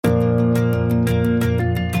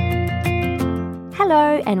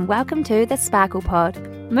Hello and welcome to the Sparkle Pod,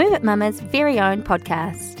 Move It Mama's very own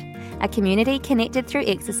podcast, a community connected through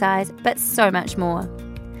exercise but so much more.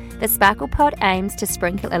 The Sparkle Pod aims to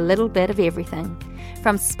sprinkle a little bit of everything,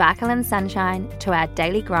 from sparkle and sunshine to our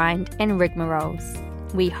daily grind and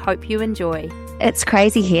rigmaroles. We hope you enjoy. It's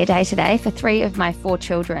crazy hair day today for 3 of my 4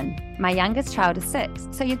 children. My youngest child is 6,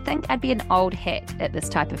 so you'd think I'd be an old hat at this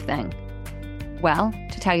type of thing. Well,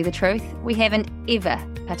 to tell you the truth, we haven't ever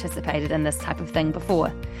participated in this type of thing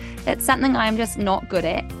before. It's something I'm just not good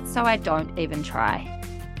at, so I don't even try.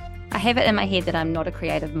 I have it in my head that I'm not a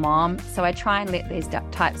creative mom, so I try and let these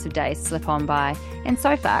types of days slip on by, and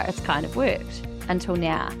so far it's kind of worked, until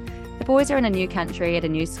now. The boys are in a new country at a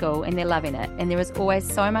new school and they're loving it, and there is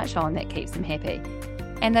always so much on that keeps them happy.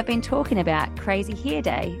 And they've been talking about Crazy Hair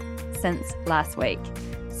Day since last week.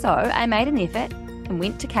 So I made an effort and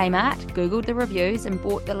went to Kmart, Googled the reviews and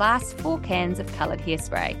bought the last 4 cans of coloured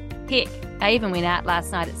hairspray. Heck, I even went out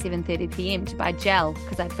last night at 7:30pm to buy gel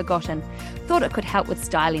because I'd forgotten. Thought it could help with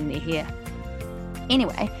styling their hair.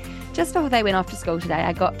 Anyway, just before they went off to school today,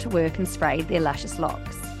 I got to work and sprayed their luscious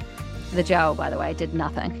locks. The gel, by the way, did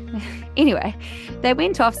nothing. Anyway, they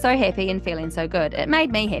went off so happy and feeling so good. It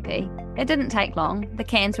made me happy. It didn't take long. The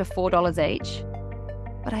cans were $4 each.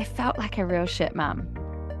 But I felt like a real shit mum.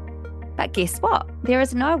 But guess what? There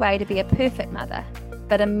is no way to be a perfect mother,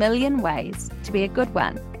 but a million ways to be a good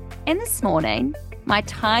one. And this morning, my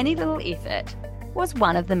tiny little effort was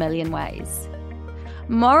one of the million ways.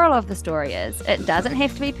 Moral of the story is, it doesn't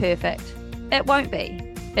have to be perfect. It won't be.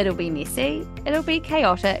 It'll be messy, it'll be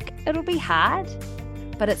chaotic, it'll be hard,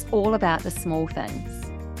 but it's all about the small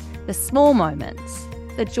things, the small moments,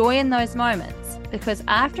 the joy in those moments, because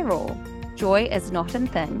after all, joy is not in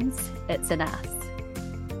things, it's in us.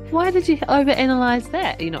 Why did you overanalyze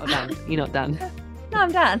that? You're not done. You're not done. No,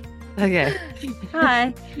 I'm done. Okay.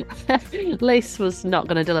 Hi. Lise was not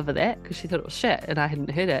going to deliver that because she thought it was shit and I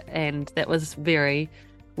hadn't heard it, and that was very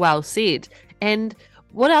well said. And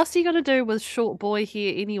what else are you going to do with short boy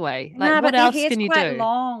hair anyway? Like, what else can you do? Quite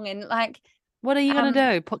long and like. What are you going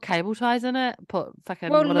to do? Put cable ties in it? Put fucking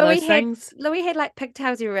well, one of those things? Louis had like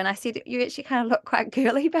pigtails everywhere, and I said, "You actually kind of look quite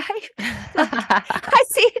girly, babe." I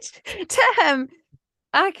said to him,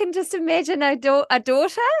 "I can just imagine a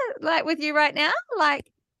daughter like with you right now."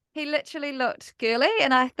 Like he literally looked girly,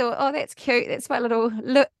 and I thought, "Oh, that's cute. That's my little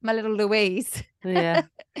Louise." Yeah.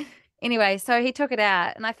 Anyway, so he took it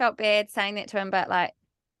out, and I felt bad saying that to him, but like.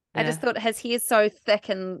 Yeah. I just thought his hair's so thick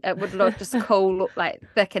and it would look just cool, look like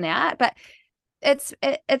thicken out. But it's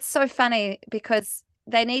so funny because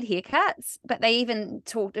they need haircuts, but they even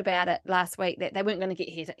talked about it last week that they weren't going to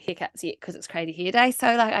get haircuts yet because it's Crazy Hair Day.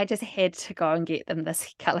 So like I just had to go and get them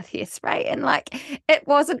this coloured hairspray, and like it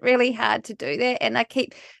wasn't really hard to do that. And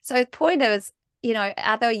so the point is, you know,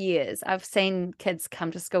 other years I've seen kids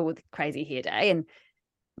come to school with Crazy Hair Day, and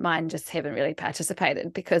mine just haven't really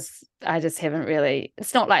participated because I just haven't really,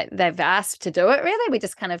 it's not like they've asked to do it really. We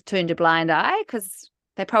just kind of turned a blind eye because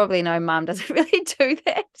they probably know mum doesn't really do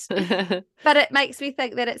that. But it makes me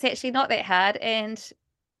think that it's actually not that hard, and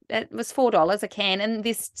it was $4 a can, and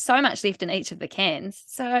there's so much left in each of the cans.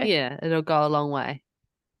 So yeah, it'll go a long way.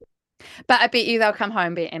 But I bet you they'll come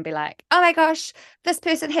home and be like, oh my gosh, this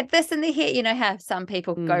person had this in their hair. You know how some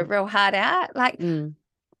people go real hard out? Like,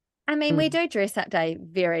 I mean, we do dress up day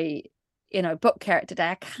very, you know, book character day.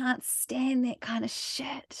 I can't stand that kind of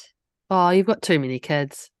shit. Oh, you've got too many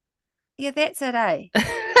kids. Yeah, that's it, eh?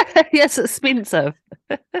 Yes, it's expensive.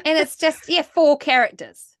 And it's just, 4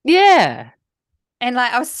 characters. Yeah. And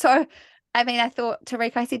like, I thought to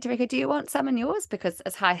Rico, I said to Rico, do you want some in yours? Because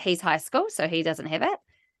he's high school, so he doesn't have it.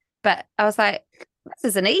 But I was like, this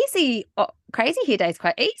is an easy, Crazy Hair Day is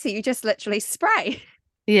quite easy. You just literally spray.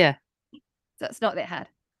 Yeah. So it's not that hard.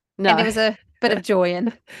 No. And there was a bit of joy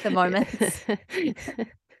in the moments.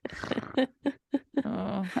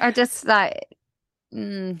 I just like,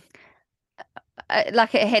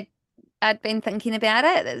 I'd been thinking about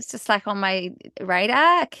it. It's just like on my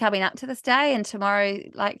radar coming up to this day. And tomorrow,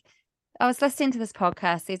 like I was listening to this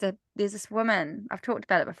podcast. There's this woman, I've talked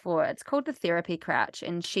about it before. It's called The Therapy Crouch,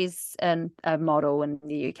 and she's a model in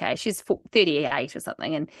the UK. She's 38 or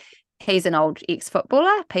something, and he's an old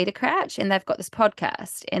ex-footballer, Peter Crouch, and they've got this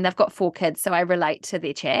podcast, and they've got 4 kids, so I relate to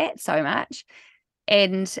their chat so much.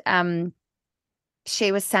 And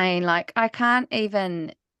she was saying, like, I can't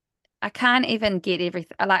even get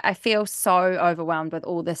everything. Like, I feel so overwhelmed with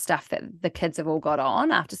all this stuff that the kids have all got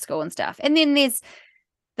on after school and stuff. And then there's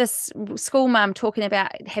this school mum talking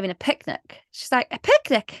about having a picnic. She's like, a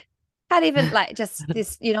picnic? Can't even, like, just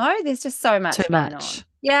this, you know, there's just so much going on.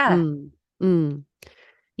 Yeah.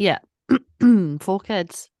 Yeah. 4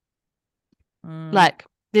 kids. Like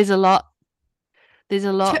there's a lot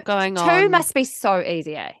going Two on. must be so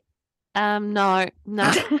easy, eh? No,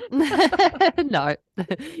 no, no.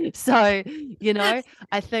 So,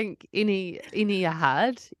 I think any are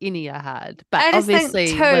hard, but I just think obviously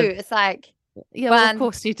two, with, it's like yeah, well, of one,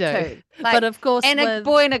 course you do, two. but Like, of course and a with,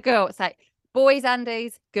 boy and a girl, it's like boys'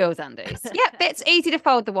 undies, girls' undies. Yep, that's easy to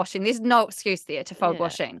fold the washing. There's no excuse there to fold yeah,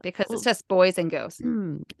 washing because it's well, just boys and girls.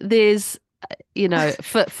 there's,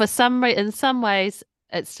 for in some ways,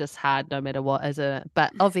 it's just hard no matter what, isn't it?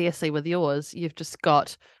 But obviously with yours, you've just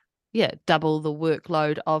got, yeah, double the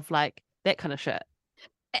workload of like that kind of shit.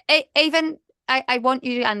 Even I want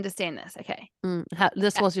you to understand this, okay?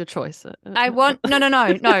 This was your choice. I want no.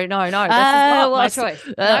 This is not my choice.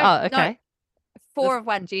 No, Oh, no. okay. Four of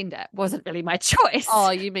one gender wasn't really my choice. Oh,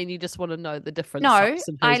 you mean you just want to know the different No, socks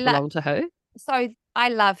and who's belong to who? so I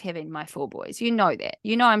love having my four boys. You know that.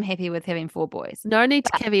 You know I'm happy with having four boys. No need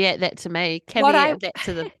to caveat that to me. What I Caveat that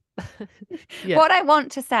to the yeah. what I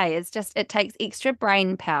want to say is just it takes extra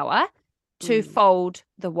brain power to fold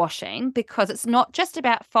the washing because it's not just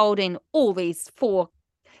about folding all these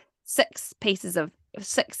six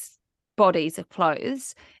bodies of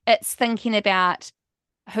clothes. It's thinking about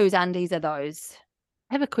whose undies are those.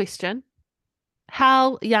 I have a question.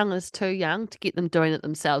 How young is too young to get them doing it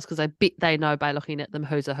themselves? Because I bet they know by looking at them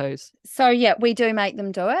who's a who's. So yeah, we do make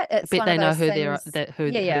them do it. It's I bet one they of know those who things.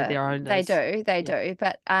 who their own They is. do, do.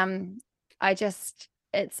 But I just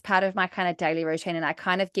it's part of my kind of daily routine, and I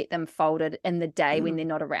kind of get them folded in the day when they're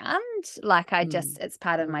not around. Like it's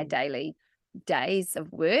part of my daily days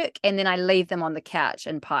of work, and then I leave them on the couch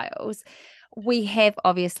in piles. We have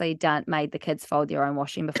obviously made the kids fold their own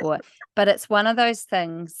washing before, but it's one of those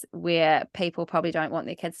things where people probably don't want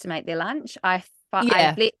their kids to make their lunch. I've let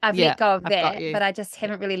go of that, but I just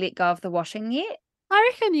haven't really let go of the washing yet. I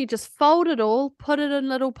reckon you just fold it all, put it in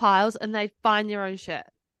little piles, and they find their own shit.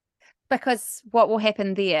 Because what will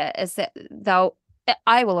happen there is that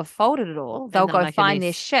I will have folded it all. They'll go find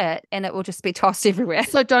their shit and it will just be tossed everywhere.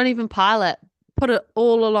 So don't even pile it. Put it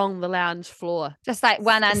all along the lounge floor. Just like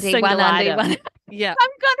one undie, one. Yeah. I'm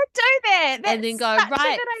going to do that. And then go,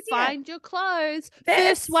 right, find your clothes.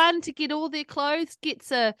 First one to get all their clothes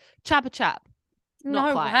gets a chapa chap.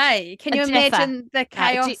 No way. Can you imagine the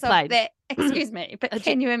chaos of that? Excuse me, but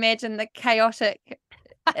can you imagine the chaotic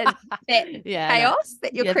chaos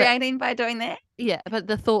that you're creating by doing that? Yeah, but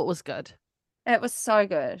the thought was good. It was so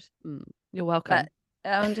good. You're welcome. But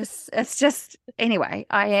anyway,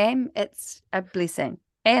 it's a blessing.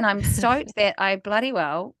 And I'm stoked that I bloody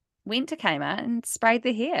well went to Kmart and sprayed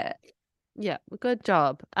the hair. Yeah, good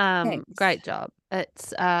job. Great job.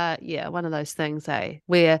 It's one of those things,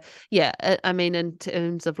 where I mean, in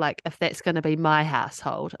terms of like if that's going to be my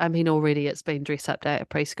household, I mean already it's been dress up day at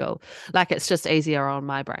preschool. Like it's just easier on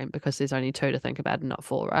my brain because there's only two to think about and not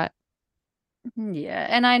four, right? Yeah,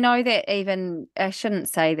 and I know that I shouldn't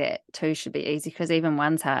say that two should be easy because even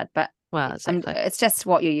one's hard, but well, exactly. It's just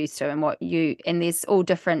what you're used to and there's all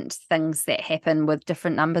different things that happen with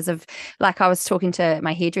different numbers of, like I was talking to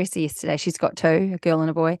my hairdresser yesterday. She's got two, a girl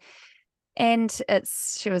and a boy. And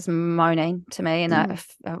she was moaning to me, and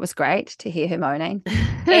it was great to hear her moaning.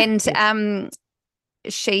 And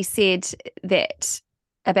she said that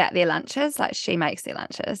about their lunches, like she makes their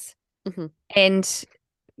lunches. And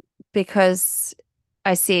because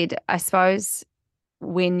I said, I suppose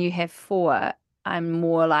when you have four, I'm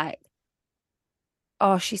more like,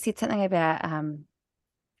 she said something about,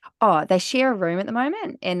 they share a room at the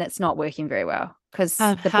moment and it's not working very well. Because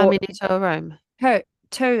how many to a room?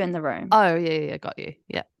 Two in the room. Oh, yeah, got you.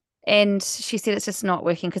 Yeah. And she said it's just not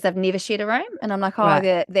working because they've never shared a room. And I'm like,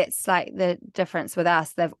 that's like the difference with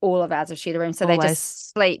us. All of ours have shared a room. So they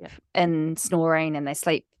just sleep in snoring and they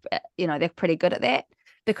sleep, they're pretty good at that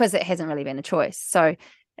because it hasn't really been a choice. So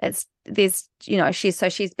she's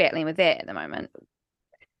battling with that at the moment.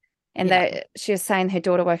 And she was saying her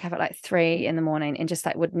daughter woke up at like 3 a.m. and just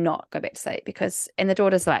like would not go back to sleep and the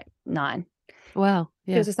daughter's like 9. Wow.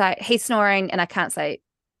 Yeah. She was just like, he's snoring and I can't sleep.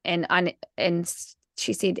 And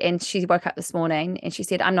she said, and she woke up this morning and she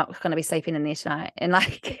said, I'm not going to be sleeping in there tonight. And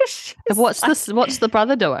like, what's the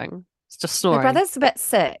brother doing? It's just snoring. The brother's a bit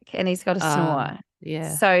sick and he's got a snore.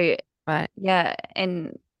 Yeah. So, right. Yeah.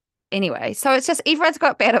 And anyway, so it's just, everyone's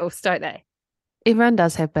got battles, don't they? Everyone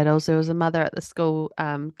does have battles. There was a mother at the school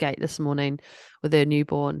gate this morning with her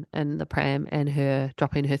newborn in the pram and her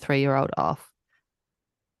dropping her 3-year-old off.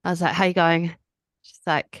 I was like, how you going? She's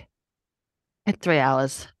like, I had 3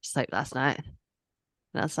 hours sleep last night.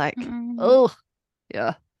 And I was like, oh,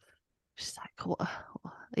 yeah. She's like, what?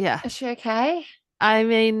 Yeah. Is she okay? I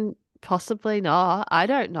mean, Possibly not. I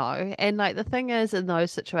don't know. And like the thing is, in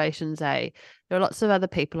those situations, there are lots of other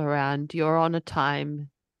people around. You're on a time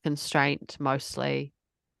constraint mostly,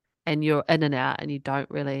 and you're in and out, and you don't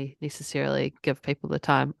really necessarily give people the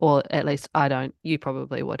time, or at least I don't. You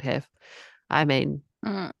probably would have. I mean,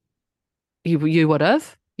 Mm. you would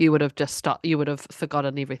have. You would have just stopped. You would have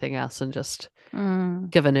forgotten everything else and just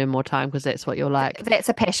given her more time because that's what you're like. That's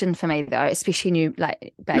a passion for me though, especially new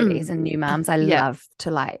like babies and new mums. I Yeah. love to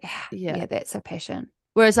like, Yeah. that's a passion.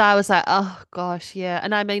 Whereas I was like, oh gosh, yeah.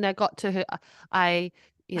 And I mean, I got to her, I,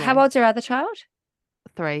 How old's your other child?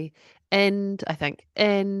 3, and I think,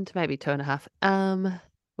 and maybe 2.5.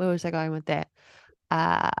 Where was I going with that?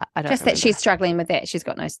 I don't Just that she's remember. struggling with that. She's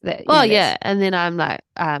got no that. Oh That's. yeah, and then I'm like,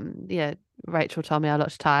 yeah. Rachel told me I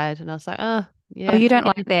looked tired, and I was like, oh Oh, yeah. you don't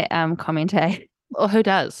like that comment, eh? Or who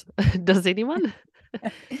does? Does anyone?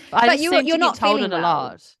 I But just seem you're to get not told feeling it a well.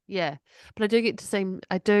 lot. Yeah. But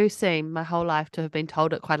I do seem my whole life to have been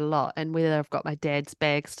told it quite a lot. And whether I've got my dad's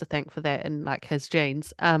bags to thank for that and like his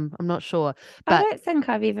genes, I'm not sure. I But don't think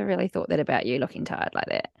I've ever really thought that about you looking tired like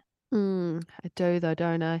that. I do though,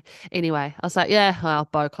 don't I? Anyway, I was like, yeah, well,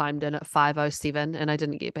 Bo climbed in at 5:07 and I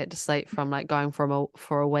didn't get back to sleep from like going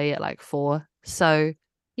for a wee at like 4. So,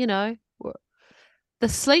 you know, the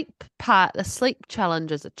sleep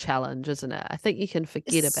challenge is a challenge, isn't it? I think you can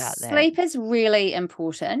forget about that Sleep is really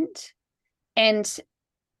important, and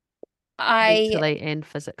I mentally and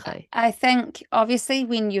physically. I think obviously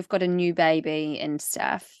when you've got a new baby and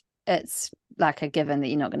stuff, it's like a given that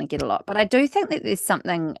you're not going to get a lot. But I do think that there's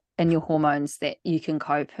something in your hormones that you can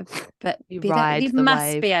cope a bit You better. ride You the must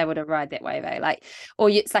wave. be able to ride that wave, eh? Like, or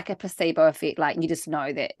it's like a placebo effect. Like you just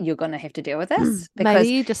know that you're going to have to deal with this Maybe because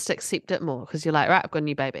you just accept it more because you're like, right, I've got a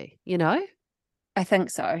new baby, you know? I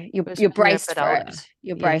think so. Whereas You're when you're a braced bit for it. older.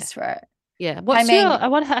 You're Yeah. braced for it. Yeah. I mean,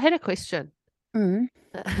 I had a question. mm,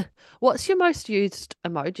 What's your most used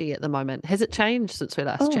emoji at the moment? Has it changed since we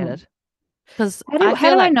last oh, chatted? Because how I do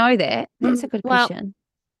feel I like, know that? That's a good well, question.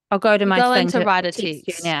 I'll go to you my go in thing to to write a text you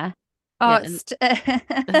text. now. Oh, Yeah.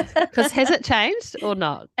 Because has it changed or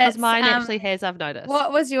not? Because it's mine actually has, I've noticed.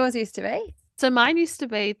 what was yours used to be? So mine used to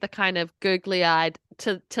be the kind of googly eyed,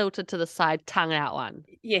 tilted to the side, tongue out one.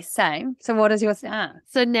 Yes, same. So what is yours now?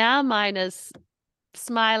 So now mine is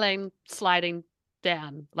smiling, sliding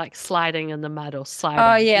down, like sliding in the mud or Oh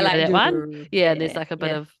sliding. yeah, You know like that one? Yeah, and there's yeah, like a bit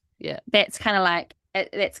yeah. of, yeah. That's kind of like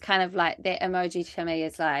that's kind of like that emoji to me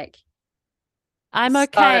is like I'm so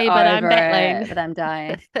okay, but I'm over it, battling. but I'm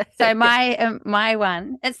dying. So my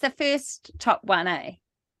one, it's the first top one, eh?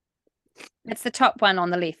 It's the top one on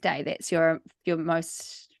the left, eh? That's your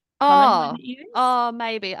most common one Oh, that you use. oh,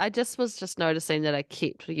 maybe. I was just noticing that I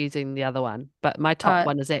kept using the other one, but my top Oh,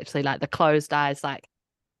 one is actually like the closed eyes, like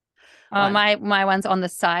oh, one. my one's on the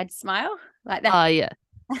side smile like that. Oh yeah.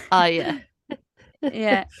 Oh yeah.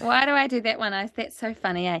 Yeah. Why do I do that one? That's so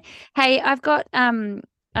funny, eh? Hey, I've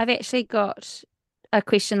actually got a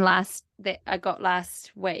question that I got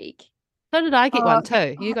last week. So did I get one Oh,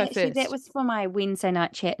 too? You go actually, that first. was for my Wednesday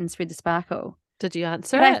night chat and Spread the Sparkle. Did you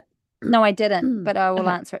answer But it? no, I didn't, but I will Okay.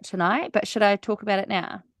 answer it tonight. But should I talk about it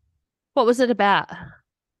now? What was it about?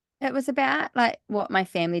 It was about like what my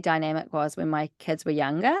family dynamic was when my kids were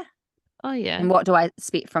younger Oh yeah. and what do I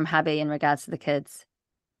expect from hubby in regards to the kids.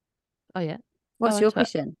 Oh yeah. Go What's your into it.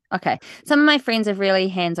 question? Okay. Some of my friends are really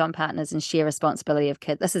hands-on partners and share responsibility of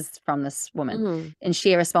kids. This is from this woman. Mm. And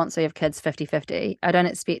share responsibility of kids 50-50. I don't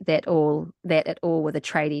expect that at all with a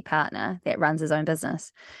tradie partner that runs his own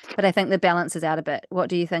business. But I think the balance is out a bit. What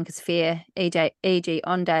do you think is fair? E.g.,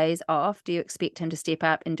 on days off, do you expect him to step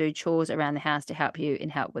up and do chores around the house to help you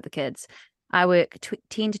and help with the kids? I work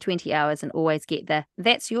 10 to 20 hours and always get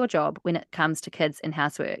that's your job when it comes to kids and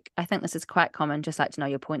housework. I think this is quite common. Just like to know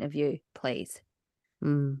your point of view, please.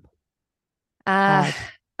 Mm. Uh, Hard.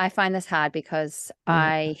 I find this hard because Yeah.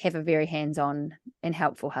 I have a very hands-on and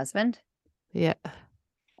helpful husband. Yeah.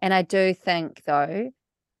 And I do think though,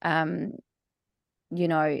 um, you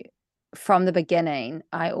know, from the beginning,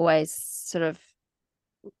 I always sort of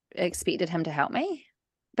expected him to help me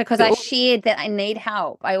because I You're shared that I need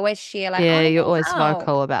help. I always share like, Yeah, I you're need always help.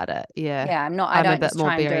 vocal about it. Yeah. Yeah, I I'm a don't bit just more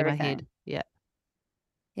try and do bury my everything. head. Yeah.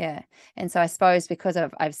 Yeah. And so I suppose because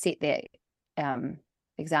I've set that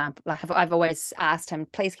example, like I've always asked him,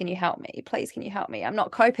 please can you help me? Please can you help me? I'm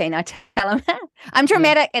not coping. I tell him I'm Yeah.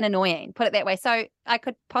 dramatic and annoying, put it that way. So I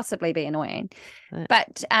could possibly be annoying. Yeah.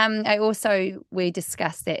 But we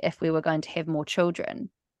discussed that if we were going to have more children,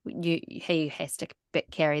 he has to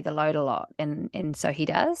carry the load a lot, and so he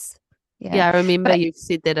does. Yeah. Yeah, I remember But you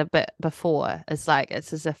said that a bit before. It's like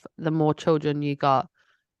it's as if the more children you got,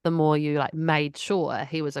 the more you like made sure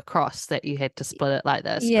he was across that you had to split it like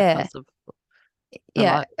this Yeah. because of the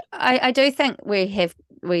Yeah. load. I do think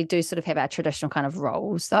we do sort of have our traditional kind of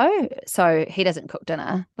roles though. So he doesn't cook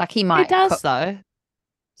dinner. Like he He might does cook. though,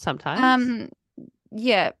 sometimes.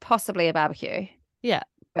 Yeah, possibly a barbecue. Yeah.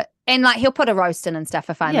 And like he'll put a roast in and stuff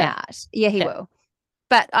if I'm Yeah. out. Yeah, he will.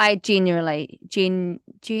 But I generally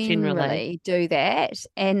Generally. do that.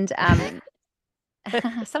 And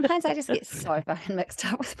sometimes I just get so fucking mixed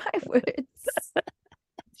up with my words. You were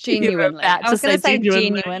Genuinely. about I to was going say to say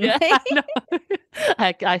genuinely. genuinely. Yeah,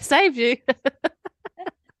 I know. I saved you. I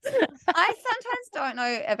sometimes don't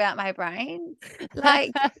know about my brain.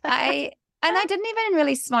 Like I didn't even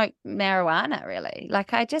really smoke marijuana really.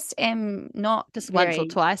 Like I just am not Just once or very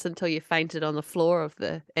twice until you fainted on the floor of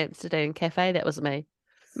the Amsterdam cafe. That was me.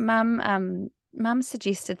 Mum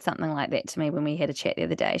suggested something like that to me when we had a chat the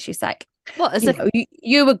other day. She's like, What is you it? know,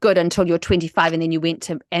 you were good until you're 25 and then you went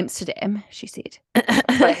to Amsterdam, she said. That's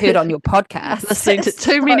what I heard on your podcast. Listening to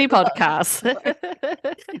too many podcasts.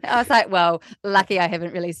 I was like, well, lucky I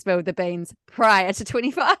haven't really spilled the beans prior to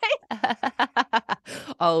 25.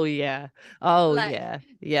 Oh, yeah. Oh, Like, yeah.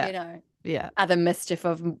 Yeah. You know, Yeah. other mischief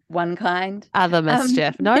of one kind. Other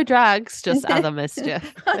mischief. No drugs, just other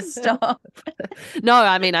mischief. Stop. No,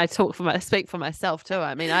 I mean, speak for myself too.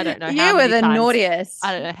 I mean, I don't know how You were many the times. naughtiest.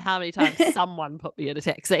 I don't know how many times someone put me in a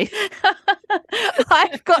taxi.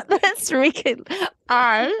 I've got this record.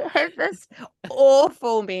 I have this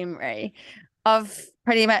awful memory of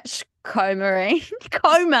pretty much comarine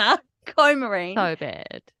So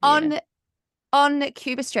bad. on Yeah. on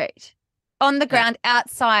Cuba Street, on the ground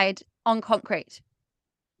outside on concrete.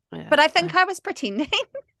 Yeah. But I think I was pretending.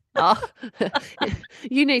 Oh,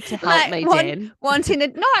 you need to help me, Dan. Wanting to.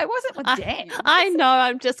 No, I wasn't with Dan. I know.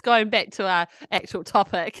 I'm just going back to our actual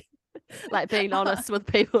topic, like being honest with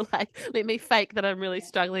people. Like, let me fake that I'm really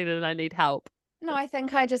struggling and I need help. No, I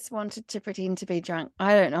think I just wanted to pretend to be drunk.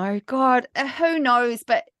 I don't know. God, who knows?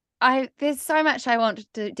 But there's so much I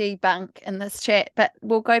want to debunk in this chat. But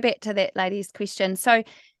we'll go back to that lady's question. So,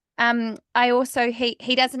 I also he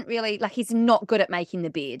doesn't really like. He's not good at making the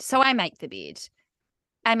bed. So I make the bed.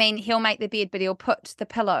 I mean, he'll make the bed, but he'll put the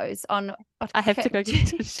pillows on. I have to go get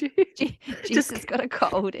tissue. Jess has got a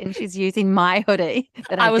cold and she's using my hoodie.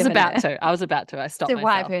 I was about to. I stopped to myself.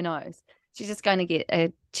 wipe her nose. She's just going to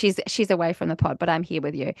get she's away from the pod, but I'm here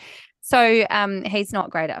with you. So he's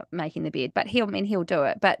not great at making the bed, but he'll do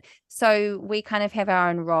it. But so we kind of have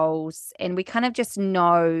our own roles and we kind of just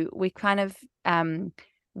know, we kind of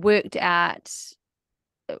worked out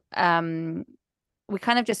we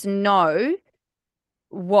kind of just know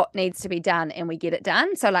what needs to be done and we get it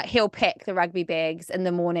done. So like he'll pack the rugby bags in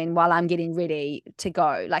the morning while I'm getting ready to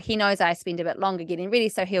go. Like he knows I spend a bit longer getting ready,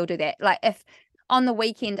 so he'll do that. Like if on the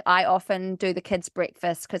weekend I often do the kids'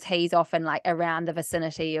 breakfast because he's often like around the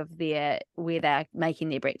vicinity of where they're making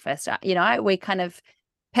their breakfast. You know, we kind of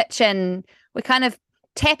pitch in, we kind of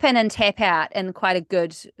tap in and tap out in quite a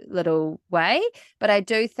good little way. But I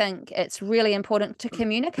do think it's really important to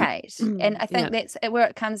communicate. And I think that's where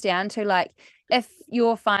it comes down to, like, if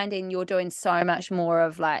you're finding you're doing so much more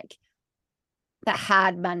of like the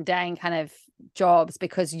hard, mundane kind of jobs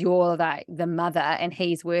because you're like the mother and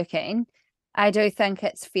he's working, I do think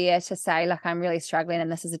it's fair to say, like, I'm really struggling and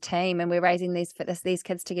this is a team and we're raising these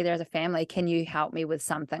kids together as a family. Can you help me with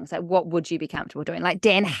some things? Like, what would you be comfortable doing? Like,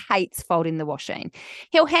 Dan hates folding the washing.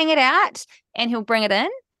 He'll hang it out and he'll bring it in,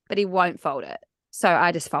 but he won't fold it. So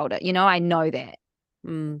I just fold it. You know, I know that.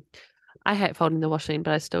 I hate folding the washing,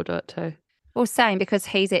 but I still do it too. Well, same, because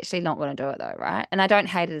he's actually not going to do it though, right? And I don't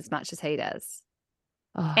hate it as much as he does.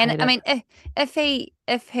 Oh, and I mean, if he,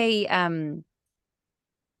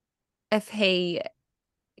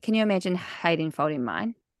 can you imagine hating folding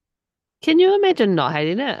mine? Can you imagine not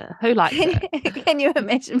hating it? Who likes it? Can you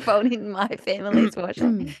imagine folding my family's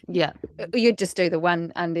washing? Yeah. You'd just do the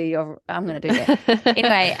one under your, I'm going to do that.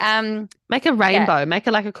 Anyway. Make a rainbow. Make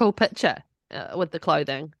it like a cool picture with the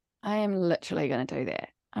clothing. I am literally going to do that.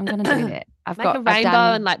 I'm going to do that. Make a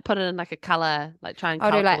rainbow and like put it in like a colour, like try and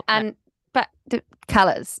I'll do like, but the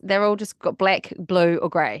colours, they're all just got black, blue or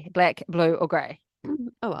grey. Black, blue or grey.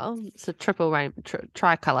 Oh well, it's a triple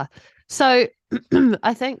tricolour. So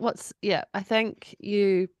I think what's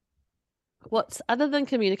other than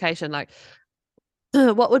communication, like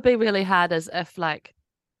what would be really hard is if, like,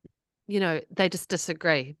 you know, they just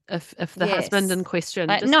disagree. If the husband in question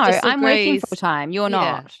just no, disagrees, I'm working full time. You're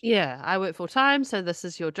not. Yeah, I work full time, so this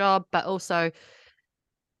is your job, but also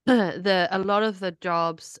a lot of the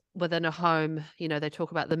jobs within a home, you know, they talk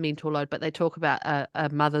about the mental load, but they talk about a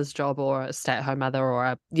mother's job or a stay-at-home mother or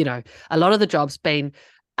a lot of the jobs being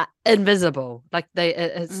invisible. Like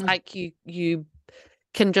it's Mm. like you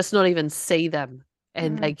can just not even see them,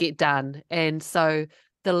 and they Mm. get done. And so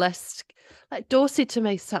the list, like Dor said to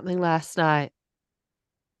me something last night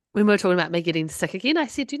when we were talking about me getting sick again. I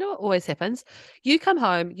said, "Do you know what always happens? You come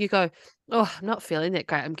home, you go, oh, I'm not feeling that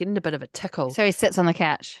great. I'm getting a bit of a tickle." So he sits on the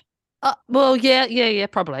couch. Well, yeah,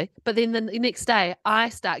 probably. But then the next day, I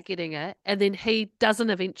start getting it, and then he doesn't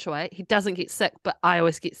eventuate. He doesn't get sick, but I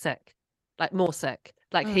always get sick, like more sick.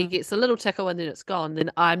 Like he Mm. gets a little tickle, and then it's gone.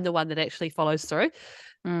 Then I'm the one that actually follows through.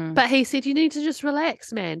 Mm. But he said, you need to just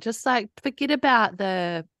relax, man. Just like forget about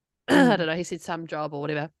the, I don't Mm. know, he said some job or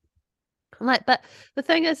whatever. I'm like, but the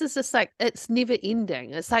thing is, it's just like, it's never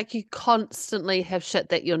ending. It's like you constantly have shit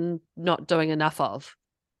that you're not doing enough of.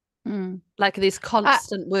 Mm. Like there's I,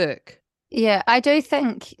 constant work. yeah, I do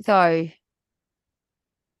think though,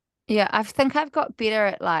 yeah, I think I've got better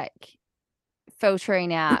at like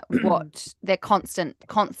filtering out what the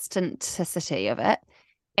constanticity of it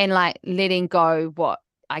and like letting go what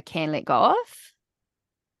I can let go of.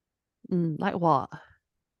 Like what?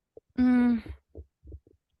 Mm,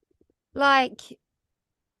 like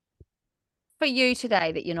for you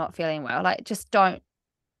today that you're not feeling well, like just don't.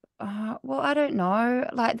 Well, I don't know.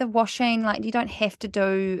 Like the washing, like you don't have to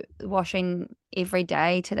do the washing every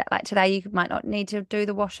day. Today, like today, you might not need to do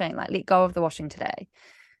the washing. Like let go of the washing today.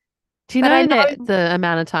 Do you But I know that know. the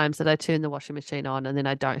amount of times that I turn the washing machine on and then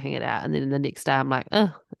I don't hang it out, and then the next day I'm like,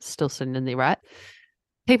 oh, it's still sitting in there, right?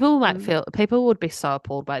 Mm, People would be so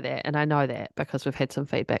appalled by that. And I know that because we've had some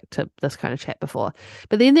feedback to this kind of chat before.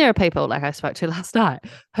 But then there are people like I spoke to last night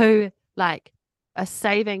who like are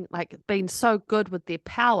saving, like being so good with their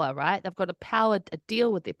power, right? They've got a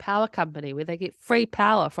deal with their power company where they get free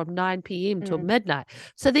power from 9 p.m. till mm. midnight.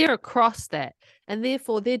 So they're across that. And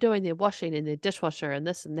therefore they're doing their washing and their dishwasher and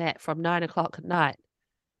this and that from 9 o'clock at night.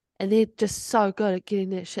 And they're just so good at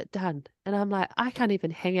getting that shit done. And I'm like, I can't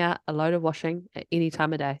even hang out a load of washing at any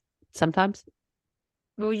time of day. Sometimes.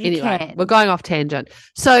 Well, you Anyway, we're can. going off tangent.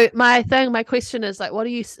 So my question is like,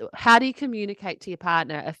 how do you communicate to your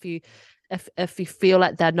partner if you feel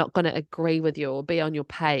like they're not going to agree with you or be on your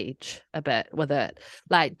page a bit with it?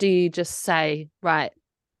 Like, do you just say, right,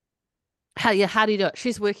 how do you do it?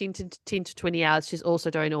 She's working 10 to 20 hours. She's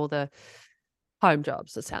also doing all the home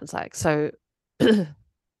jobs, it sounds like. So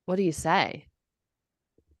what do you say?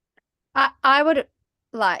 I would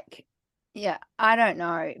like, yeah, I don't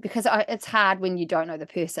know because it's hard when you don't know the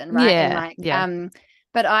person, right? And Yeah, like, yeah.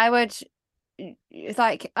 but I would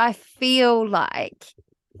like, I feel like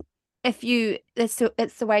if you, it's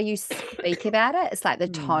the way you speak about it. It's like the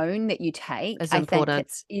tone that you take. Is I think important.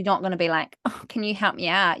 it's, you're not going to be like, oh, can you help me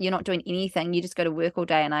out? You're not doing anything. You just go to work all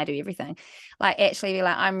day and I do everything. Like actually be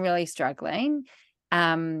like, I'm really struggling.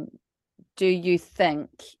 Um, do you think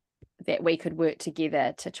that we could work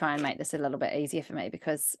together to try and make this a little bit easier for me?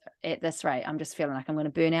 Because at this rate, I'm just feeling like I'm going to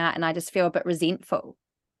burn out and I just feel a bit resentful.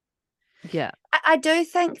 Yeah. I do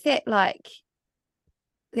think that like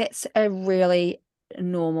that's a really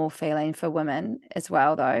normal feeling for women as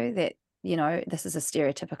well, though, that, you know, this is a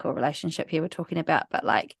stereotypical relationship here we're talking about, but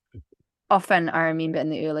like often I remember in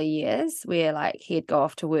the early years where like he'd go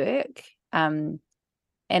off to work, and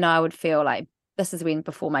I would feel like this is when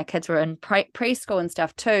before my kids were in preschool and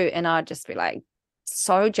stuff too, and I'd just be like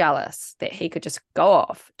so jealous that he could just go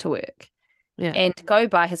off to work Yeah. and go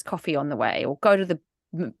buy his coffee on the way or go to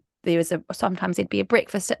there was sometimes there'd be a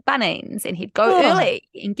breakfast at Bunnings and he'd go Oh. early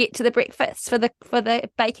and get to the breakfast for the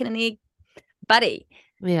bacon and egg buddy.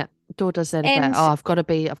 Yeah. Door does that about, And oh, I've got to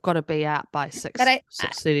be out by but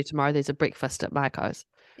 6:30 tomorrow. There's a breakfast at Marco's.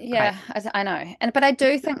 Great. yeah, I know. And but I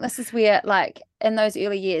do think this is where like in those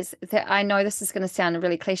early years that I know this is going to sound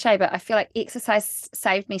really cliche, but I feel like exercise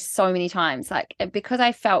saved me so many times. Like because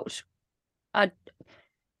I felt I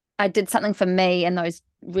I did something for me in those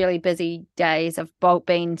really busy days of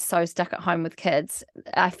being so stuck at home with kids.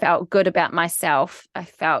 I felt good about myself. I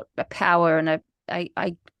felt a power and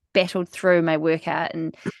I battled through my workout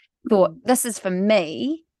and thought this is for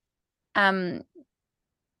me.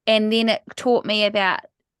 And then it taught me about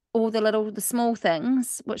all the small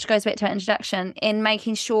things, which goes back to our introduction, and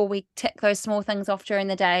making sure we tick those small things off during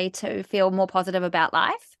the day to feel more positive about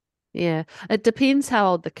life. Yeah, it depends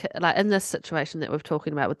how old the kid, like in this situation that we're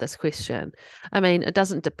talking about with this question. I mean, it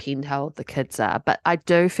doesn't depend how old the kids are, but I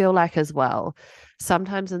do feel like as well,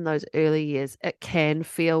 sometimes in those early years, it can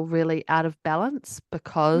feel really out of balance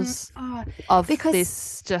because of because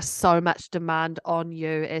there's just so much demand on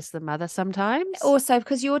you as the mother sometimes. also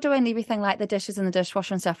because you're doing everything like the dishes in the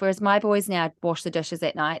dishwasher and stuff, whereas my boys now wash the dishes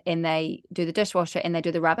at night and they do the dishwasher and they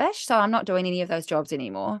do the rubbish. So I'm not doing any of those jobs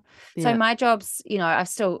anymore. So Yeah. my jobs, I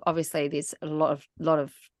still obviously there's a lot of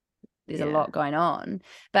there's a Yeah. lot going on,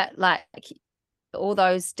 but like all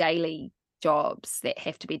those daily jobs that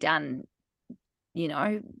have to be done,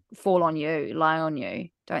 fall on you, lie on you,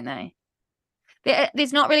 don't they?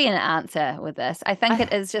 There's not really an answer with this. I think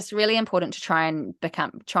it is just really important to try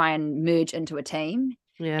and merge into a team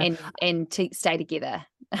Yeah. and to stay together.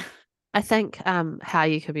 I think how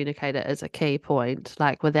you communicate it is a key point,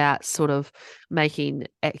 like without sort of making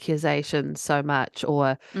accusations so much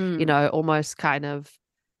or, almost kind of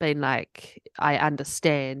being like, I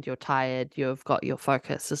understand you're tired, you've got your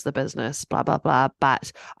focus as the business, blah, blah, blah,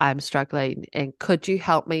 but I'm struggling. And could you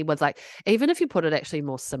help me with like, even if you put it actually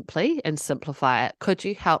more simply and simplify it, could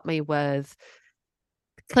you help me with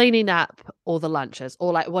cleaning up all the lunches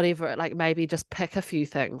or like whatever, like maybe just pick a few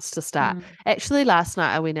things to start. Actually, last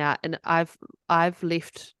night I went out and I've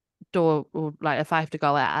left door, or like if I have to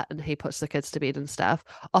go out and he puts the kids to bed and stuff,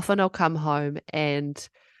 often I'll come home and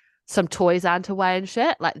some toys aren't away and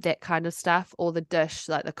shit, like that kind of stuff, or the dish,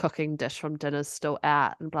 like the cooking dish from dinner's still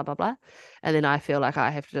out and blah blah blah. And then I feel like I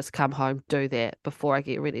have to just come home, do that before I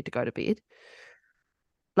get ready to go to bed.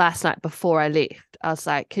 Last night before I left, I was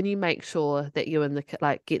like, can you make sure that you and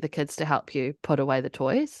get the kids to help you put away the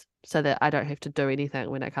toys so that I don't have to do anything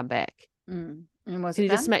when I come back? And was Can it you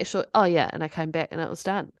just done? make sure? Oh yeah, and I came back and it was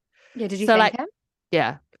done. Yeah, did you So thank like, him?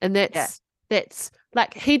 yeah, and that's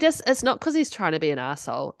like he just, it's not because he's trying to be an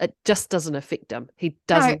asshole. It just doesn't affect him. He No,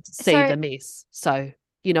 doesn't see so the mess. So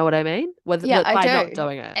you know what I mean? yeah, I By not do.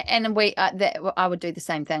 doing it. And I would do the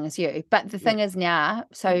same thing as you. But the Yeah. thing is now,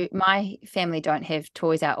 so my family don't have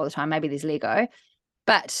toys out all the time. Maybe there's Lego,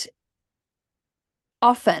 but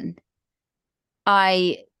often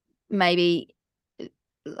I maybe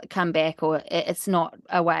come back or it's not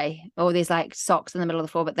away or there's like socks in the middle of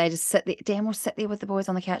the floor, but they just sit there. Dan will sit there with the boys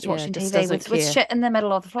on the couch Yeah, watching just TV doesn't with care. shit in the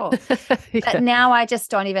middle of the floor. But Yeah. now I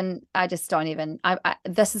just don't even,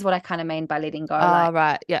 this is what I kind of mean by letting go. Like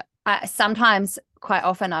Right. Yeah. sometimes, quite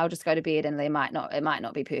often, I'll just go to bed and it might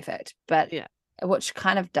not be perfect, but Yeah. which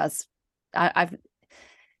kind of does, I've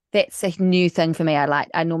that's a new thing for me.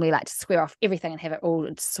 I normally like to square off everything and have it all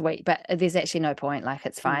sweet, but there's actually no point. Like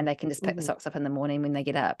it's fine. They can just pick the socks up in the morning when they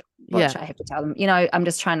get up, which Yeah. I have to tell them. I'm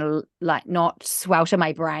just trying to like not swelter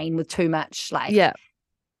my brain with too much. Like Yeah.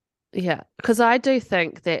 Yeah. Because I do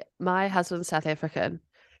think that my husband's South African.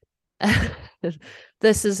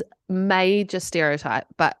 This is major stereotype,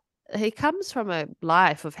 but he comes from a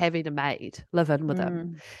life of having a maid live in with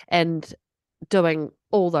him and doing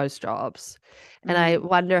all those jobs. And I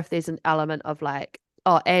wonder if there's an element of like,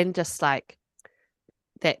 and just like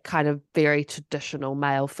that kind of very traditional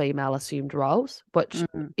male female assumed roles, which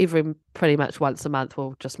every pretty much once a month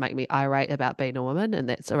will just make me irate about being a woman, and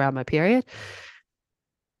that's around my period.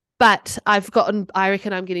 But I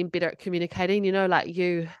reckon I'm getting better at communicating, like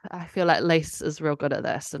you, I feel like Lise is real good at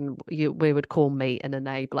this, and we would call me an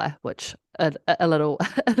enabler, which a little,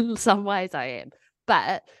 in some ways I am.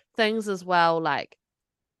 But things as well, like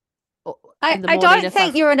in the I morning, don't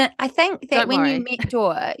think I think that don't when you worry. met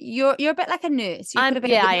Dora, you're a bit like a nurse. You could have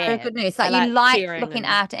been I you're a am. good nurse. I Like you like like caring looking and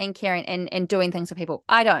after and caring and doing things for people.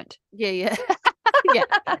 I don't. yeah. Yeah.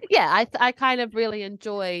 Yeah. I kind of really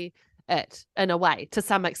enjoy it in a way to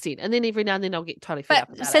some extent. And then every now and then I'll get totally fed up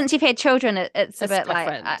But about it. since you've had children, it's a It's bit like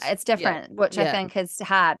different. it's Yeah. different, which I Yeah. think is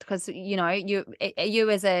hard because you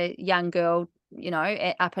as a young girl,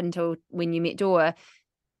 up until when you met Dora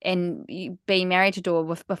and you being married to Dora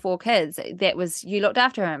with before kids, that was you looked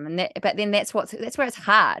after him, but then that's where it's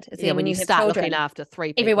hard. It's Yeah, then when when you you have start looking children, after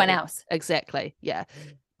three everyone people. else. Exactly. Yeah.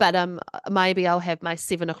 But maybe I'll have my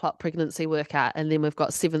 7 o'clock pregnancy workout and then we've got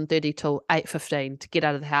 7:30 till 8:15 to get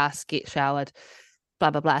out of the house, get showered, blah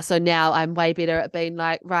blah blah. So now I'm way better at being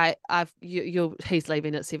like, right, he's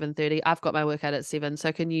leaving at 7:30. I've got my workout at 7.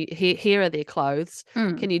 So can you here are their clothes.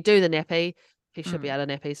 Can you do the nappy? He should be out of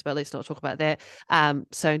nappies, but let's not talk about that.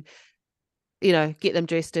 So get them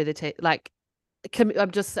dressed, do the like I'm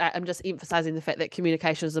just emphasizing the fact that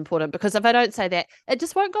communication is important because if I don't say that, it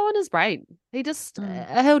just won't go in his brain.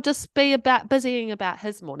 He'll just be about busying about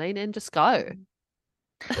his morning and just go.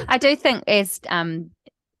 I do think as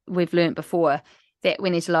we've learned before that we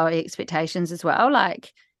need to lower expectations as well.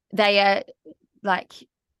 Like they are like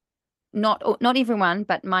not everyone,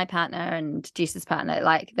 but my partner and Jess's partner,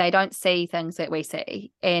 like they don't see things that we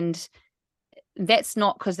see, and that's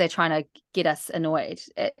not because they're trying to get us annoyed.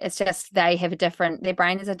 It's just they have a different, their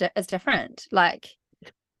brain is different. Like,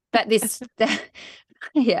 but this,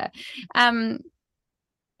 yeah. Okay.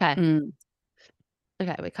 Mm.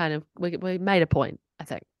 Okay, we made a point, I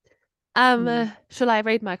think. Shall I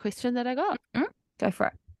read my question that I got? Go for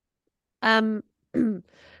it. Um,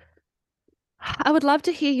 I would love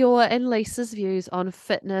to hear your and Lisa's views on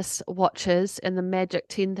fitness watches and the magic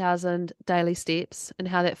 10,000 daily steps and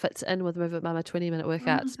how that fits in with Move It Mama 20-minute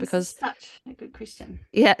workouts. Because such a good question.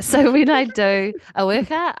 yeah, so when I do a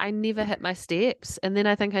workout, I never hit my steps. And then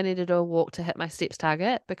I think I need to do a walk to hit my steps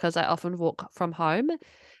target because I often walk from home,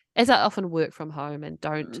 as I often work from home and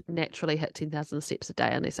don't naturally hit 10,000 steps a day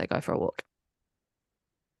unless I go for a walk.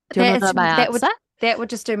 Do you want to know my answer? That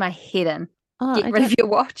would just do my head in. Oh, Get rid of your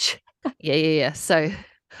watch. Yeah. So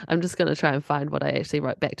I'm just gonna try and find what I actually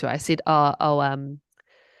wrote back to her. I said, I've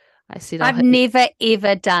never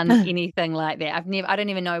ever done anything like that. I don't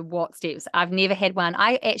even know what steps. I've never had one.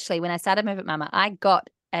 I actually, when I started Move It Mama, I got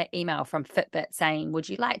an email from Fitbit saying, would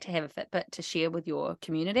you like to have a Fitbit to share with your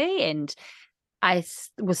community? And I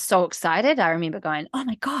was so excited. I remember going, oh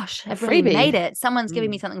my gosh, I've really made it. Someone's giving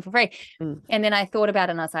me something for free. And then I thought about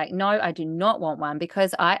it and I was like, no, I do not want one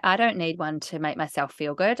because I don't need one to make myself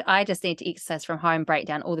feel good. I just need to exercise from home, break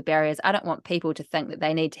down all the barriers. I don't want people to think that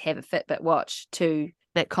they need to have a Fitbit watch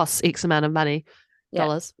that costs X amount of money,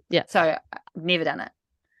 dollars. Yeah. So I've never done it.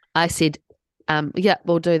 I said, yeah,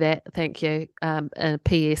 we'll do that. Thank you.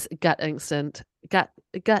 P.S.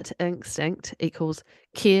 Gut instinct equals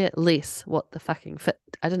care less what the fucking fit.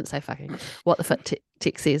 I didn't say fucking. What the fit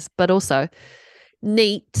tech says, but also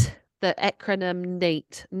NEAT. The acronym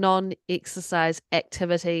NEAT, non-exercise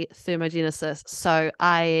activity thermogenesis. So,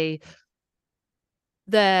 i.e.,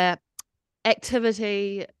 the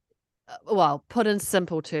activity. Well, put in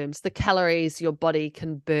simple terms, the calories your body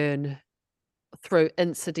can burn through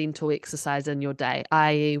incidental exercise in your day,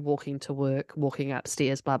 i.e. walking to work, walking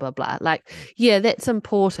upstairs, blah, blah, blah. Like, yeah, that's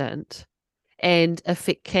important. And if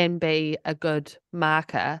it can be a good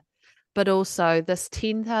marker, but also this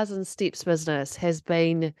 10,000 steps business has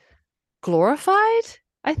been glorified,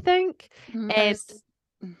 I think.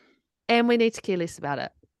 And we need to care less about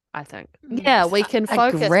it, I think. Yeah, we can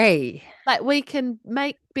focus. Agree. Like we can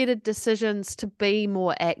make better decisions to be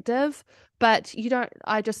more active, but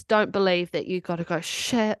I just don't believe that you got to go,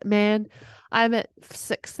 shit, man, I'm at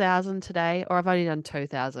 6,000 today, or I've only done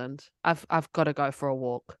 2,000. I've got to go for a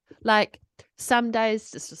walk. Like some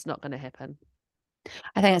days it's just not going to happen.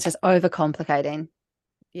 I think it's just overcomplicating.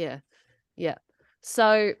 Yeah.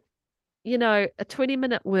 So, a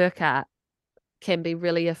 20-minute workout can be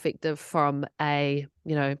really effective from a,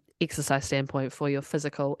 exercise standpoint for your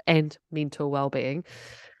physical and mental well-being.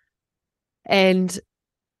 And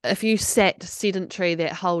if you sat sedentary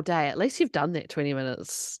that whole day, at least you've done that 20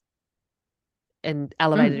 minutes and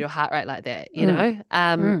elevated your heart rate like that,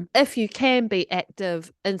 If you can be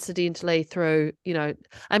active incidentally through,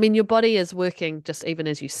 your body is working just even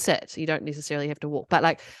as you sit. You don't necessarily have to walk. But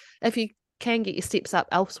like if you can get your steps up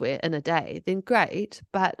elsewhere in a day, then great.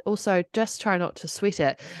 But also just try not to sweat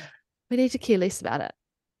it. We need to care less about it.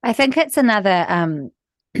 I think it's another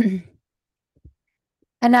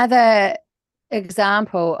another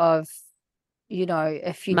example of,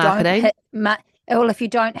 if you marketing. if you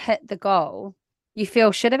don't hit the goal, you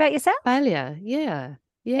feel shit about yourself. Failure. Yeah.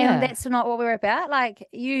 And that's not what we're about. Like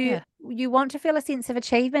you want to feel a sense of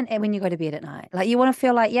achievement, and when you go to bed at night, like you want to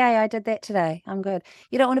feel like, yeah, I did that today. I'm good.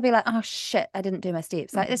 You don't want to be like, oh shit, I didn't do my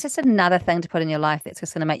steps. Like it's just another thing to put in your life that's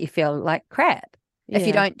just going to make you feel like crap if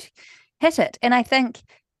you don't hit it. And I think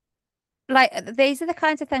like these are the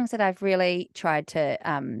kinds of things that I've really tried to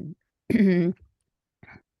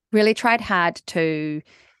really tried hard to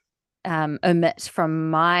omit from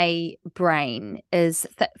my brain is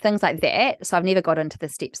things like that. So I've never got into the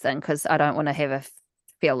steps thing because I don't want to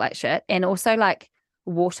feel like shit. And also like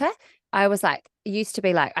water, I was like, used to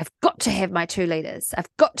be like, I've got to have my 2 liters. I've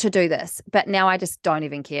got to do this. But now I just don't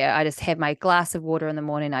even care. I just have my glass of water in the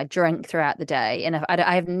morning. I drink throughout the day. And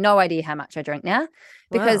I have no idea how much I drink now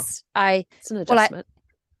because it's an adjustment.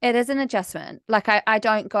 It is an adjustment. Like I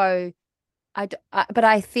don't go, but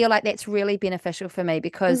I feel like that's really beneficial for me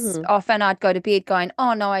because often I'd go to bed going,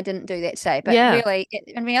 oh no, I didn't do that today. But really,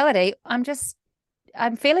 in reality, I'm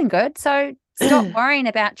feeling good. So stop worrying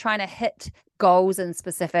about trying to hit goals and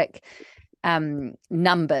specific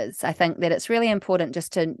numbers. I think that it's really important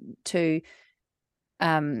just to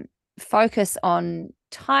focus on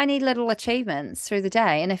tiny little achievements through the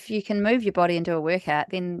day. And if you can move your body and do a workout,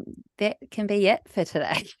 then that can be it for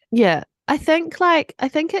today. Yeah. I think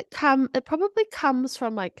it probably comes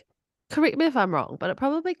from like correct me if I'm wrong, but it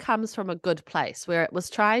probably comes from a good place where it was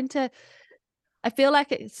trying to, I feel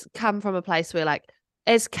like it's come from a place where, like,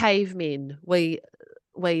 as cavemen, we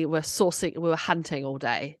were sourcing, we were hunting all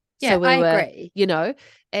day. Yeah, So we I were, agree.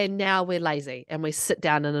 and now we're lazy and we sit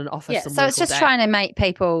down in an office Yeah, and so work it's all just day. trying to make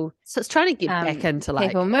people So it's trying to get back into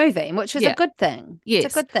people like, moving, which is a yeah, good thing. It's a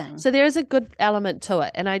yes. good thing. So there is a good element to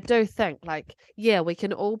it. And I do think, like, yeah, we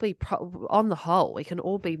can all be, on the whole, we can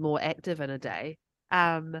all be more active in a day.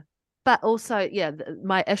 But also, yeah,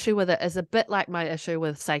 my issue with it is a bit like my issue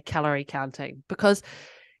with, say, calorie counting, because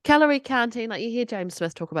calorie counting, like you hear James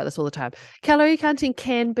Smith talk about this all the time, calorie counting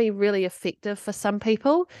can be really effective for some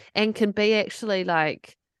people and can be actually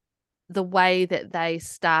like the way that they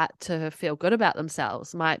start to feel good about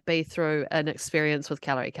themselves might be through an experience with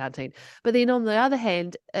calorie counting. But then on the other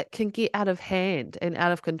hand, it can get out of hand and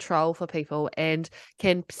out of control for people and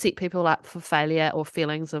can set people up for failure or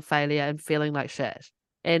feelings of failure and feeling like shit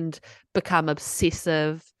and become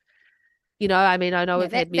obsessive. I mean, I know Yeah,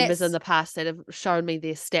 we've had members in the past that have shown me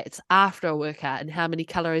their stats after a workout and how many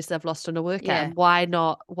calories they've lost in a workout. yeah. And why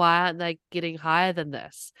aren't they getting higher than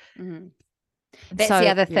this? Mm-hmm. And That's the so,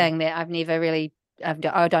 other yeah. thing that I've never really,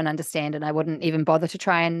 I don't understand, and I wouldn't even bother to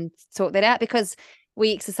try and sort that out, because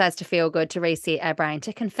we exercise to feel good, to reset our brain,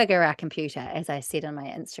 to configure our computer, as I said on my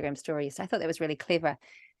Instagram story. So I thought that was really clever.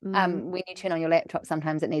 When you turn on your laptop,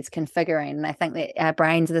 sometimes it needs configuring, and I think that our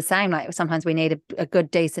brains are the same. Like sometimes we need a good,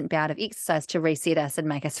 decent bout of exercise to reset us and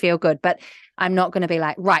make us feel good. But I'm not going to be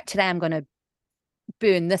like, right, today I'm going to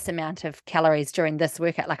burn this amount of calories during this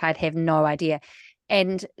workout. Like I'd have no idea.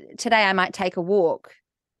 And today I might take a walk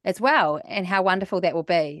as well, and how wonderful that will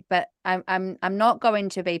be. But I'm not going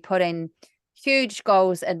to be putting huge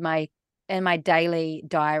goals in my daily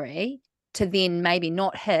diary to then maybe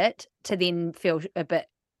not hit, to then feel a bit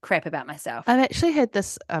crap about myself. I've actually had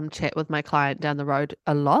this chat with my client down the road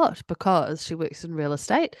a lot because she works in real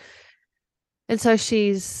estate. And so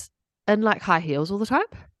she's in like high heels all the time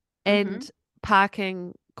and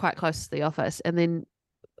parking quite close to the office. And then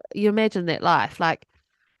you imagine that life, like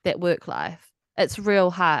that work life, it's real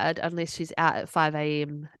hard unless she's out at 5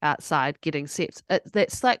 a.m. outside getting steps.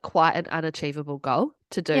 That's like quite an unachievable goal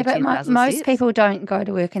to do Yeah, but 10,000 most steps. people don't go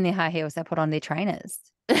to work in their high heels. They put on their trainers.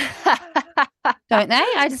 Don't they?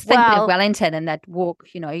 I just think of Well, Wellington and that walk,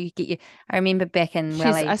 you get I remember back in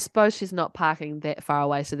Raleigh. I suppose she's not parking that far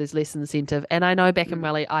away, so there's less incentive. And I know back in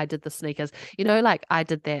Raleigh, I did the sneakers. Like I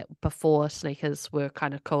did that before sneakers were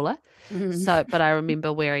kind of cooler. So, but I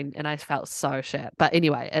remember wearing, and I felt so shit. But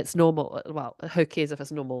anyway, it's normal. Well, who cares if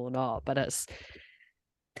it's normal or not? But it's,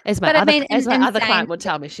 as my other client would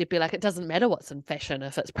tell me, she'd be like, it doesn't matter what's in fashion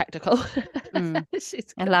if it's practical.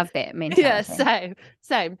 I love that mentality. Yeah,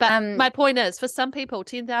 same. But my point is, for some people,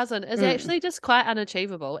 10,000 is actually just quite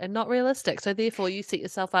unachievable and not realistic. So therefore, you set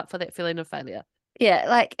yourself up for that feeling of failure. Yeah,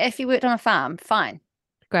 like if you worked on a farm, fine.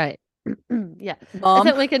 Great. Yeah. Mom. I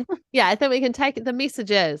think we can take it. The message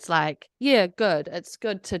is like, yeah, good. It's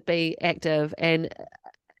good to be active, and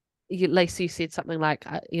at least you said something like,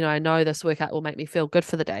 I know this workout will make me feel good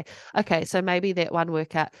for the day. Okay, so maybe that one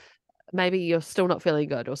workout, maybe you're still not feeling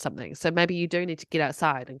good or something. So maybe you do need to get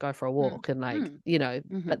outside and go for a walk and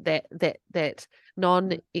but that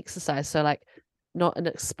non-exercise, so like not an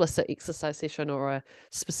explicit exercise session or a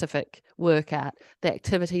specific workout, the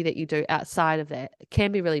activity that you do outside of that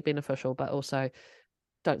can be really beneficial, but also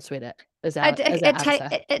don't sweat it.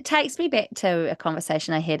 It takes me back to a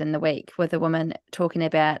conversation I had in the week with a woman talking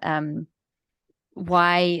about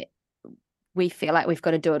why we feel like we've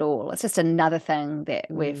got to do it all. It's just another thing that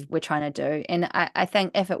we're trying to do. And I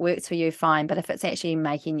think if it works for you, fine. But if it's actually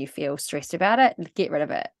making you feel stressed about it, get rid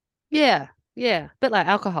of it. Yeah. Yeah. A bit like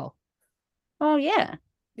alcohol. Oh, yeah.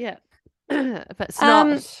 Yeah. If it's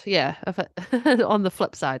not, if it, on the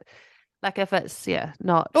flip side, like if it's,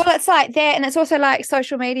 not. Well, it's like that. And it's also like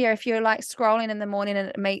social media. If you're like scrolling in the morning and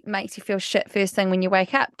it makes you feel shit first thing when you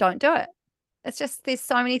wake up, don't do it. It's just, there's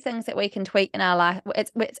so many things that we can tweak in our life.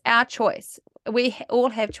 It's our choice. We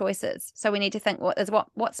all have choices. So we need to think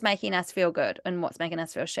what's making us feel good and what's making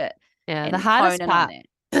us feel shit. Yeah. The hardest part,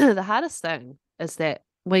 the hardest thing is that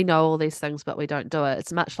we know all these things, but we don't do it.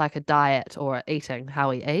 It's much like a diet or eating,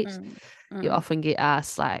 how we eat. You often get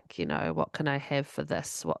asked like, what can I have for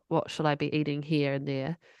this? What should I be eating here and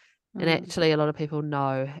there? And actually a lot of people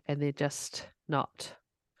know, and they're just not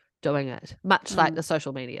doing it. Much like the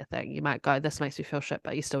social media thing. You might go, this makes me feel shit,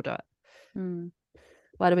 but you still do it.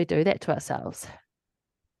 Why do we do that to ourselves?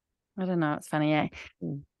 I don't know. It's funny, eh?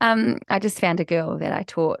 I just found a girl that I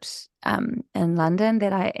taught in London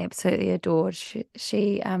that I absolutely adored.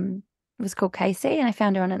 She was called Casey, and I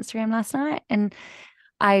found her on Instagram last night. And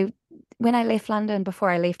I when I left London, before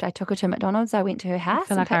I left, I took her to McDonald's. I went to her I house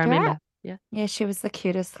feel and like I picked her remember. up. Yeah. Yeah, she was the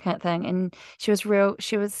cutest kind of thing. And she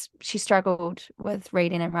struggled with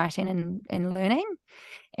reading and writing and learning.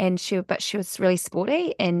 And but she was really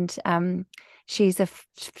sporty. And she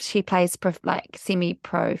plays like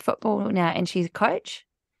semi-pro football now, and she's a coach.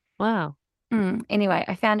 Wow. Anyway,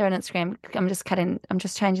 I found her on Instagram. I'm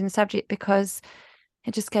just changing the subject because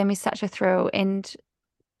it just gave me such a thrill. And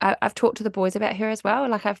I've talked to the boys about her as well.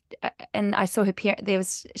 Like and I saw her parent.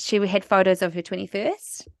 She had photos of her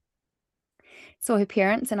 21st. Saw her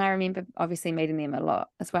parents, and I remember obviously meeting them a lot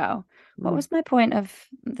as well. What was my point of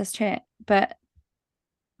this chat? But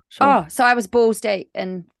Sure. so I was balls deep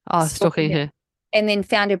in stalking her. and then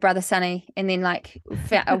found her brother Sonny, and then like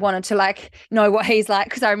I wanted to like know what he's like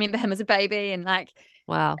because I remember him as a baby, and like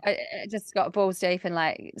wow, I just got balls deep and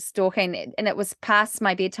like stalking, and it was past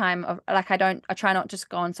my bedtime. Of like I try not to just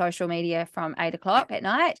go on social media from 8 o'clock at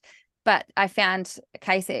night, but I found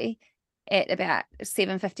Casey at about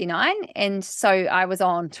 7:59, and so I was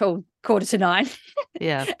on till 8:45.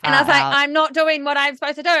 Yeah, and I was like, I'm not doing what I'm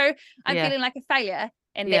supposed to do. I'm feeling like a failure.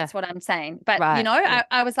 And Yeah. that's what I'm saying. But, Right.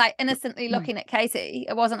 I was like innocently looking at Casey.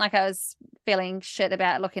 It wasn't like I was feeling shit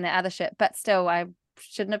about looking at other shit, but still I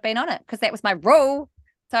shouldn't have been on it because that was my rule.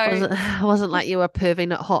 So wasn't like you were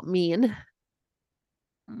perving at hot men.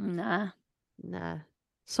 Nah.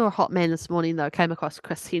 Saw a hot man this morning though. Came across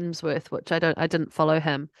Chris Hemsworth, which I didn't follow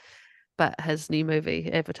him, but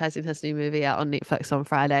advertising his new movie out on Netflix on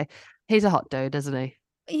Friday. He's a hot dude, isn't he?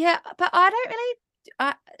 Yeah, but I don't really.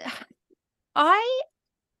 I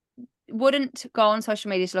wouldn't go on social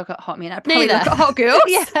media to look at hot men. I'd probably look at hot girls.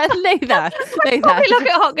 Yeah, neither. I'd probably look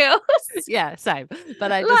at hot girls. Yeah, same.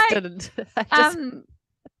 But I just didn't.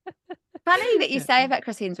 Funny that you say about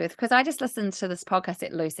Chris Hemsworth, because I just listened to this podcast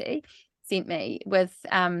that Lucy sent me with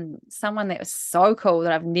someone that was so cool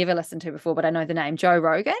that I've never listened to before, but I know the name, Joe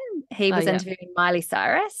Rogan. He was interviewing Miley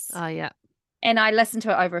Cyrus. Oh, yeah. And I listened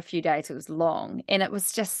to it over a few days. It was long, and it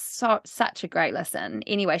was just such a great listen.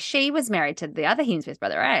 Anyway, she was married to the other Hemsworth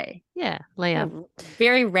brother, eh? Yeah, Liam.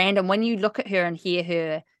 Very random. When you look at her and hear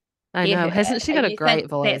her, I know. Hasn't she got a great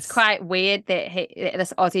voice? That's quite weird that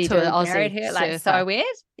this Aussie dude married her. Like, so weird.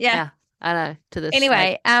 Yeah, I know. To this.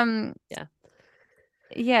 Anyway,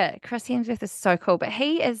 yeah, Chris Hemsworth is so cool, but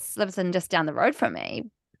he lives in just down the road from me,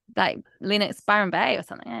 like Lennox Byron Bay or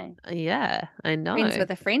something. Eh? Yeah, I know. Friends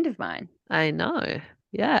with a friend of mine. I know.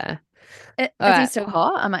 Yeah. Is he still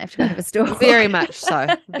hot? I might have to go have a stalk. Very much so.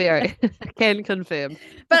 Very. Can confirm.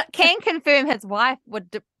 But can confirm his wife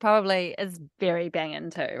probably is very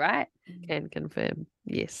banging too, right? Can confirm.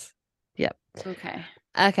 Yes. Yep. Okay.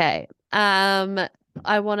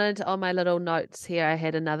 I wanted on my little notes here, I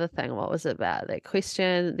had another thing. What was it about? That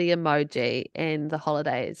question, the emoji, and the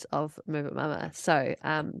holidays of Move It Mama. So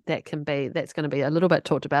that's going to be a little bit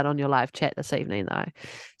talked about on your live chat this evening, though.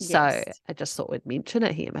 So I just thought we'd mention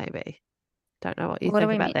it here, maybe. Don't know what you think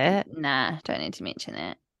about that. Nah, don't need to mention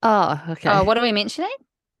that. Oh, okay. Oh, what are we mentioning?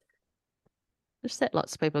 Just that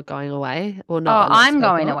lots of people are going away, or not? Oh, I'm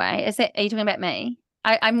going away. Are you talking about me?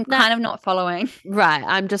 I'm kind of not following. Right.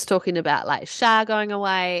 I'm just talking about like Shah going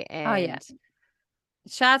away. And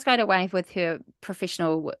Shah's going away with her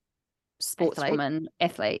professional sportswoman,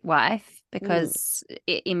 athlete wife, because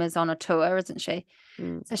Emma's on a tour, isn't she?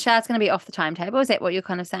 So Shah's going to be off the timetable. Is that what you're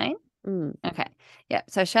kind of saying? Okay. Yeah.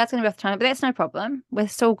 So Shah's going to be off the timetable, but that's no problem. We're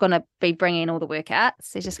still going to be bringing all the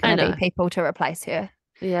workouts. There's just going to be people to replace her.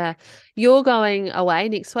 Yeah. You're going away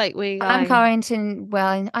next week. I'm going to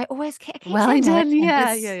Wellington. I always keep Wellington.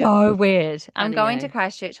 Yeah. So weird. I'm going to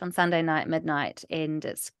Christchurch on Sunday night, midnight, and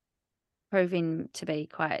it's proving to be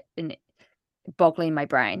quite boggling my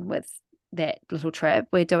brain with that little trip.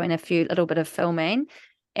 We're doing a little bit of filming,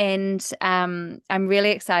 and I'm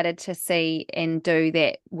really excited to see and do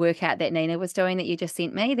that workout that Nina was doing that you just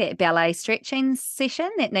sent me, that ballet stretching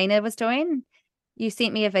session that Nina was doing. You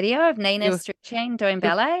sent me a video of Nina stretching, doing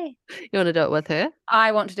ballet. You want to do it with her?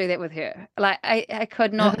 I want to do that with her. Like, I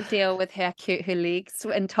could not deal with how cute her legs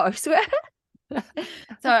and toes were.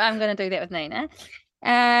 So I'm going to do that with Nina.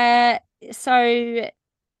 And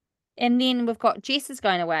then we've got Jess is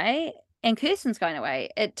going away and Kirsten's going away.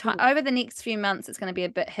 Over the next few months, it's going to be a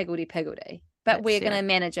bit higgledy-piggledy, but we're going to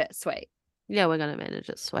manage it sweet. Yeah, we're going to manage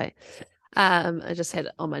it sweet. I just had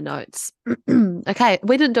it on my notes. Okay,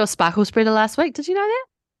 we didn't do a sparkle spreader last week. Did you know that?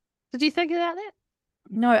 Did you think about that?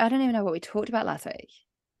 No, I don't even know what we talked about last week.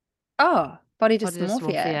 Oh, body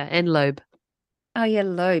dysmorphia and lube. Oh yeah,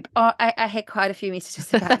 lube. Oh, I had quite a few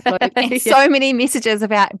messages about lube, and so many messages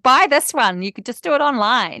about buy this one. You could just do it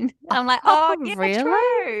online. And I'm like, oh, yeah, really?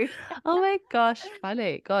 True. Oh my gosh,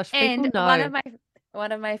 funny. Gosh, and people know. one of my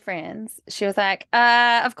one of my friends, she was like,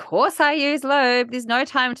 of course I use lube. There's no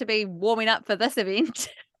time to be warming up for this event.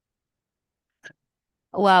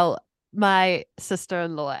 Well, our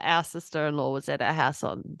sister-in-law was at our house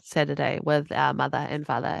on Saturday with our mother and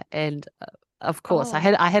father, and of course, I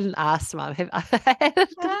hadn't asked Mum. I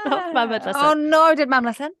didn't know if Mum had Oh listened. no, did Mum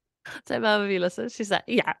listen? So, Mum, have you listened? She's like,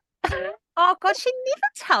 yeah. Oh God, she never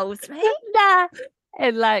tells me. Nah.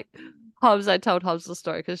 And like I told Hobbs the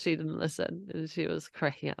story because she didn't listen, and she was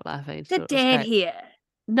cracking up laughing. Did Dad hear?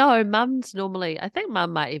 No, Mum's normally. I think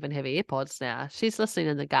Mum might even have AirPods now. She's listening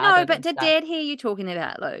in the garden. No, but did Dad hear you talking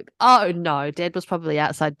about lube? Oh no, Dad was probably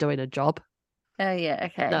outside doing a job. Oh yeah,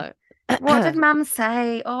 okay. No. What did Mum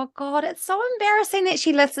say? Oh God, it's so embarrassing that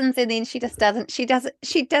she listens and then she just doesn't. She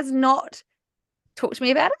does not talk to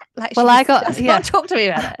me about it. Like, well, does not talk to me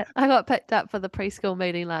about it. I got picked up for the preschool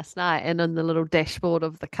meeting last night, and on the little dashboard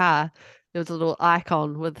of the car, there was a little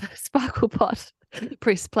icon with the sparkle pot.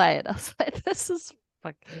 Press play, and I was like, "This is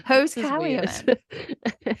like whose car were you in?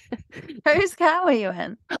 Whose car were you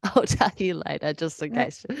in? I'll tell you later, just in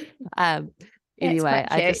case." Anyway,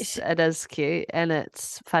 it is cute and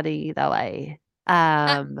it's funny that way.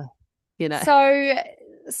 You know. So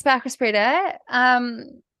sparkle spreader.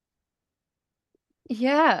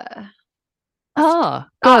 Yeah. Oh,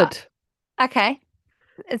 good. Okay.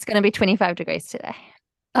 It's going to be 25 degrees today.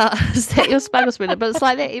 Is that your sparkle spreader? But it's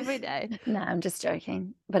like that every day. No, I'm just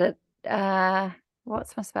joking. But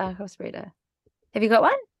what's my sparkle spreader? Have you got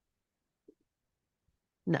one?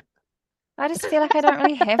 No. I just feel like I don't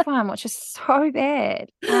really have one, which is so bad.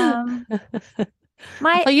 I'm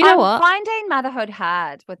finding motherhood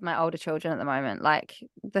hard with my older children at the moment. Like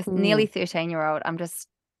the nearly 13-year-old, I'm just.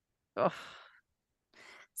 Ugh.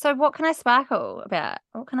 So what can I sparkle about?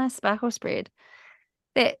 What can I sparkle spread?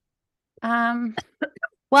 That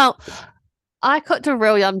Well, I cooked a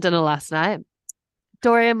real yum dinner last night.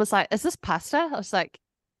 Dorian was like, "Is this pasta?" I was like,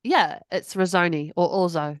 "Yeah, it's risotto or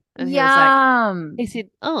orzo." And he said,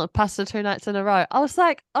 "Oh, pasta 2 nights in a row." I was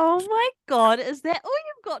like, "Oh my God, is that all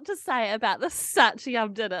you've got to say about this such a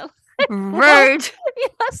yum dinner?" Rude. Yeah,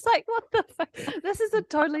 it's like, what the fuck? This is a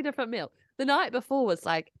totally different meal. The night before was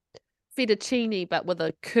like fettuccine, but with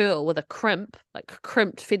a curl, with a crimp, like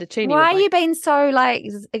crimped fettuccine. Why are you being so like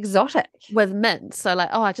exotic? With mint. So like,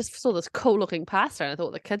 I just saw this cool looking pasta and I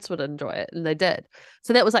thought the kids would enjoy it, and they did.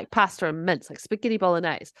 So that was like pasta and mince, like spaghetti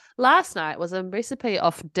bolognese. Last night was a recipe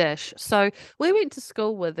off Dish. So we went to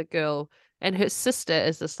school with a girl, and her sister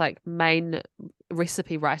is this like main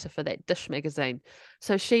recipe writer for that Dish magazine.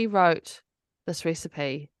 So she wrote this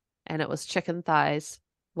recipe, and it was chicken thighs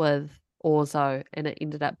with orzo, and it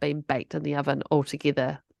ended up being baked in the oven all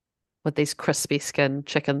together with these crispy skin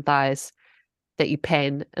chicken thighs that you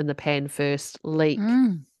pan in the pan first, leek,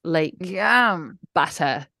 Yum.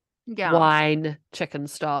 butter, Yum. wine, chicken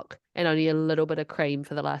stock, and only a little bit of cream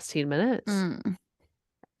for the last 10 minutes.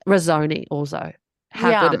 Risotto also.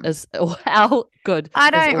 How good is how good?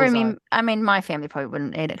 I don't remember. I mean, my family probably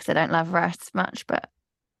wouldn't eat it because I don't love rice much, but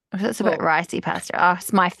it's a bit ricey pasta. Oh,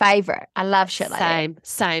 it's my favorite. I love shit like that.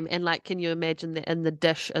 Same. And like, can you imagine that in the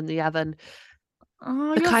dish in the oven?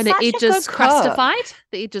 Oh, the kind of edges crustified.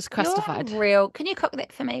 The edges crustified. You're real. Can you cook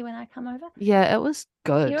that for me when I come over? Yeah, it was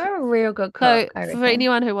good. You're a real good cook. So for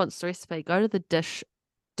anyone who wants the recipe, go to the dish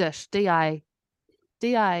DISSH,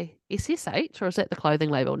 or is that the clothing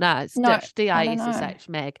label? No, it's Dish DISSH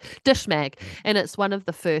Dish Mag, and it's one of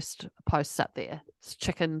the first posts up there. It's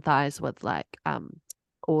chicken thighs with like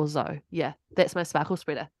orzo. Yeah, that's my sparkle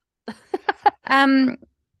spreader.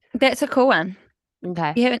 That's a cool one.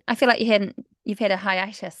 Okay. I feel like you've had a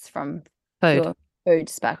hiatus from your food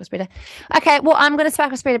sparkle spreader. Okay, well, I'm going to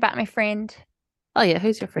sparkle spread about my friend. Oh yeah,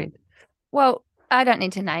 who's your friend? Well, I don't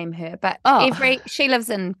need to name her, but she lives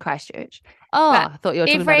in Christchurch. Oh, I thought you were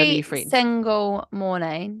talking about a new friend. Every single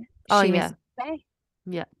morning, she messages me.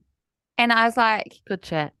 Yeah. And I was like, good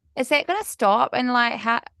chat. Is that going to stop? And like,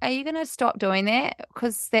 how are you going to stop doing that?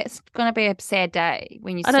 Because that's going to be a sad day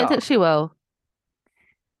when you stop. I don't think she will.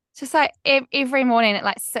 It's just like every morning at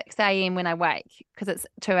like 6 a.m. when I wake, because it's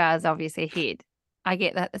 2 hours obviously ahead, I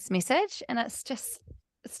get this message, and it's just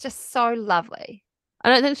so lovely. I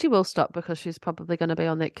don't think she will stop because she's probably going to be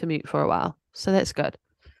on that commute for a while, so that's good.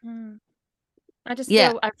 I just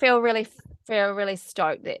feel really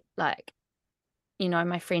stoked that, like, you know,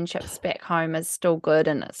 my friendships back home is still good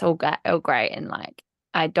and it's all great, and like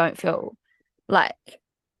I don't feel like,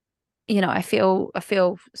 you know, I feel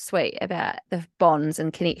sweet about the bonds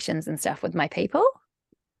and connections and stuff with my people.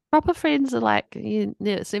 Proper friends are like,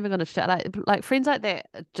 it's never going to like friends like that.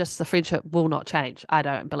 Just the friendship will not change. I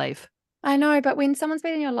don't believe. I know, but when someone's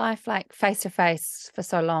been in your life like face to face for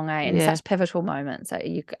so long, in Yeah. such pivotal moments,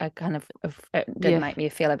 I kind of it did Yeah. make me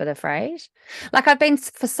feel a bit afraid. Like I've been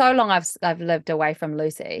for so long, I've lived away from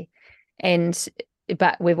Lucy,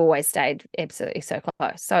 but we've always stayed absolutely so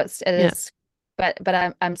close. So it Yeah. is,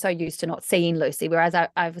 but I'm so used to not seeing Lucy, whereas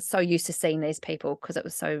I was so used to seeing these people because it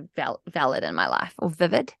was so valid in my life, or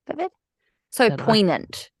vivid, so Don't know.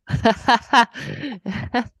 poignant.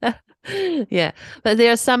 Yeah, but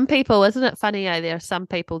there are some people, isn't it funny? There are some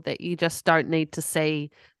people that you just don't need to see,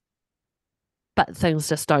 but things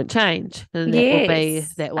just don't change, and that will be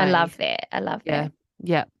Yes, that I way. love that. I love Yeah,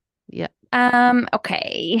 that. yeah.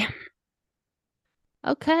 Okay.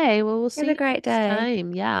 Okay, well, we'll Have see a you great next day.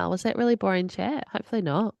 time. Yeah, was that really boring chat? Hopefully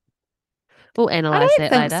not. We'll I analyze don't that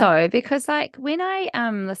think later. so, because like when I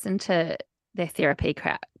listen to their therapy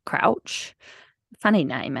crouch, funny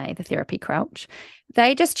name, the therapy crouch,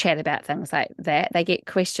 they just chat about things like that. They get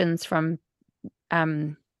questions from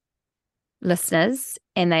listeners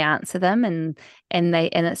and they answer them, and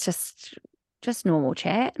it's just normal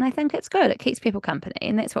chat, and I think it's good. It keeps people company,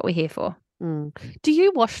 and that's what we're here for. Do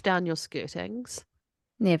you wash down your skirtings?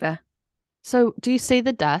 Never. So do you see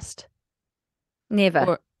the dust?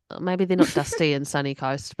 Never. Or maybe they're not dusty in Sunny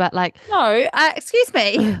Coast, but like No, excuse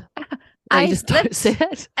me. no, you I just don't see lived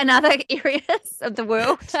it. in other areas of the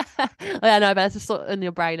world. I know, but it's just sort of in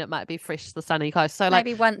your brain it might be fresh the Sunny Coast. So like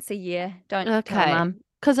Maybe once a year. Don't tell okay. mum.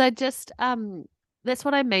 Because I just that's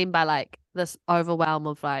what I mean by like this overwhelm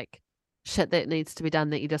of like shit that needs to be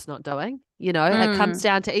done that you're just not doing. You know, it comes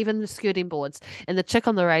down to even the skirting boards. And the chick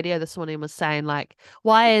on the radio this morning was saying like,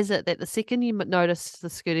 why is it that the second you notice the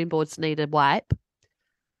skirting boards need a wipe,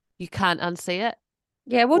 you can't unsee it?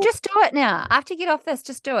 Yeah, well, Well, just do it now. After you get off this,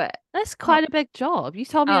 just do it. that's quite a big job. You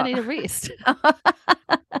told me I Oh. need a rest.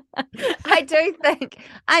 I do think,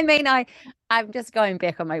 I'm just going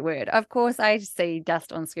back on my word. Of course, I see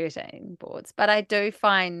dust on skirting boards, but I do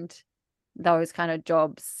find those kind of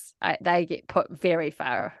jobs, they get put very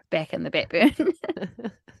far back in the backburn.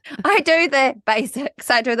 I do the basics.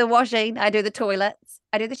 I do the washing. I do the toilets.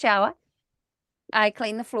 I do the shower. I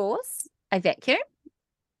clean the floors. I vacuum.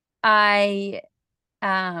 I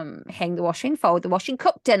hang the washing, fold the washing,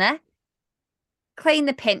 cook dinner, clean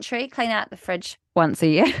the pantry, clean out the fridge once a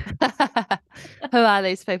year. Who are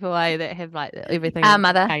these people that have like everything Our in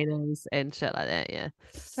mother. containers and shit like that? Yeah.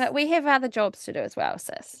 But we have other jobs to do as well,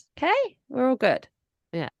 sis. Okay? We're all good.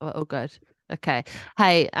 Yeah, well, all good. Okay.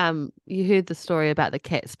 Hey, you heard the story about the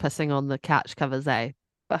cats pissing on the couch covers, eh?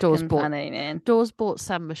 Fucking funny, man. Doors bought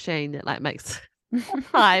some machine that like makes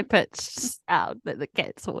high pitched sound that the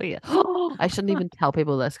cats will hear. I shouldn't even tell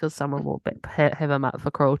people this because someone will have him up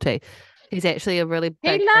for cruelty. He's actually a really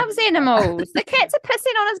big He loves animals. The cats are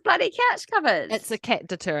pissing on his bloody couch covers. It's a cat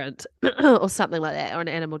deterrent or something like that, or an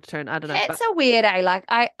animal deterrent. I don't know. Cats are weird, eh? Like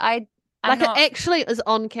it actually is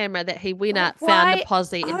on camera that he went out, found a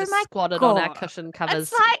posse, and just squatted on our cushion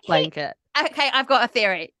covers blanket. Okay, I've got a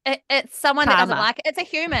theory. It's someone that doesn't like it. It's a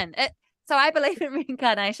human. So I believe in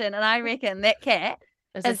reincarnation, and I reckon that cat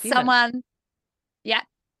is someone,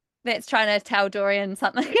 that's trying to tell Dorian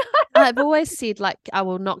something. I've always said, like, I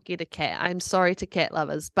will not get a cat. I'm sorry to cat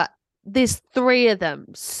lovers, but there's 3 of them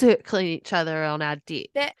circling each other on our deck.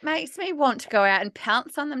 That makes me want to go out and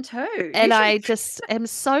pounce on them too. And I just am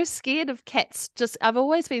so scared of cats. I've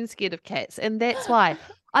always been scared of cats. And that's why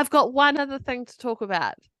I've got one other thing to talk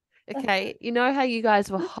about. Okay. You know how you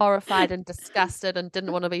guys were horrified and disgusted and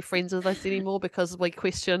didn't want to be friends with us anymore because we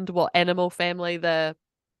questioned what animal family the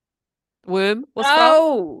worm was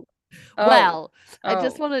from? Well, I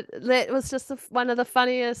just wanted, that was just one of the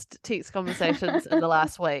funniest text conversations in the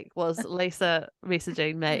last week was Lisa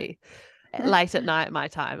messaging me late at night, my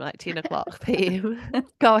time, like 10 o'clock PM,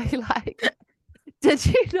 going like, did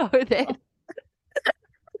you know that?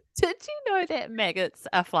 Did you know that maggots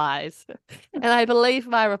are flies? And I believe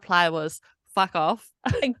my reply was, fuck off.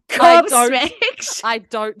 I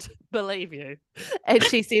don't believe you. And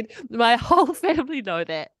she said, my whole family know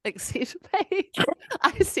that except me.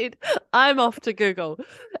 I said, I'm off to Google.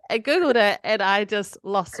 I Googled it and I just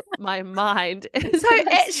lost my mind. So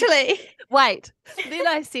actually, wait. Then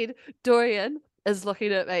I said, Dorian is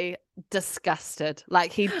looking at me disgusted.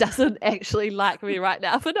 Like he doesn't actually like me right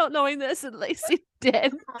now for not knowing this. At least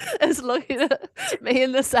Dan is looking at me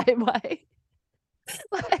in the same way.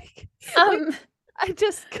 Like, I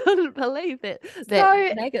just couldn't believe it.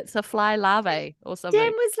 That maggots are fly larvae or something.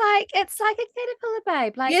 Dan was like, it's like a caterpillar,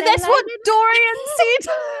 babe. Like, yeah, that's what Dorian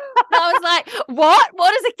said. I was like, what?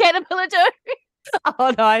 What does a caterpillar do?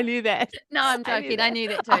 Oh no, I knew that. No, I'm joking. I knew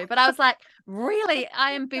that too. But I was like, Really,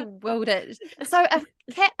 I am bewildered. So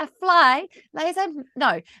a fly lays a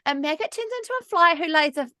maggot turns into a fly who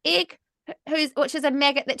lays an egg, which is a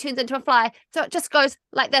maggot that turns into a fly. So it just goes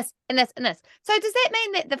like this and this and this. So does that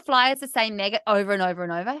mean that the fly is the same maggot over and over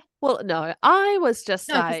and over? Well, no, I was just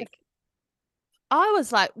No, like,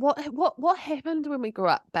 what happened when we grew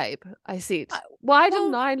up, babe? I said, why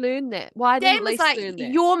didn't I learn that? Why didn't Dan was Lisa like, learn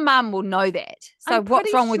that? your mum will know that. So I'm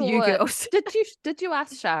what's pretty wrong with you sure- girls? Did you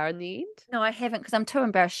ask Shara in the end? No, I haven't because I'm too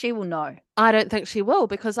embarrassed. She will know. I don't think she will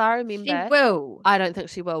because I remember. She will. I don't think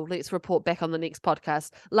she will. Let's report back on the next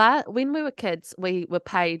podcast. When we were kids, we were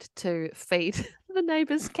paid to feed the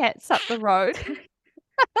neighbours' cats up the road. And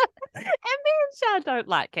me and Shara don't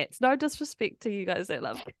like cats. No disrespect to you guys that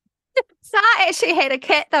love cats. Shar actually had a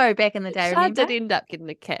cat though back in the day. Shar did end up getting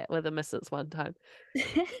a cat with a missus one time.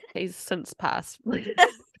 He's since passed.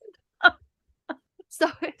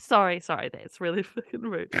 Sorry, that's really fucking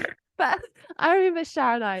rude. But I remember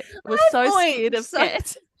Shar and I were so scared of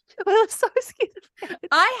cats. We were so scared of cats.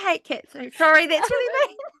 I hate cats. Sorry, that's really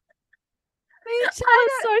mean. Me and Shar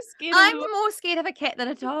were so scared. I'm more scared of a cat than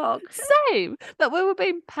a dog. Same, but we were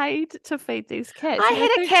being paid to feed these cats. I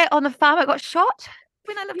had a cat on the farm. It got shot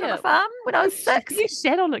when I lived on the farm when I was 6. You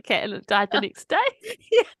shat on a cat and it died the next day.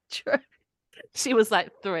 Yeah, true. She was like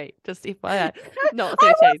 3, just FYI, not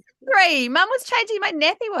 13. 3. Mum was changing my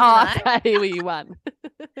nappy, wasn't I? Okay, well, you won.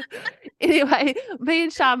 Anyway, me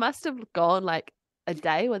and Shah must have gone like a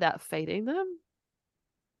day without feeding them.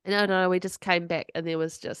 And I don't know, we just came back and there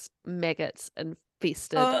was just maggots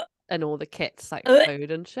infested in all the cats, like food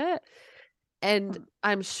and shit. And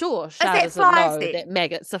I'm sure Shah doesn't know that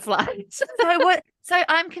maggots are flies. So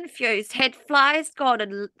I'm confused. Had flies gone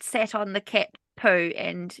and sat on the cat poo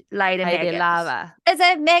and laid a maggot? Larva. Is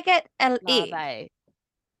a maggot an egg?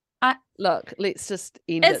 Look, let's just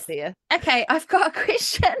end it there. Okay, I've got a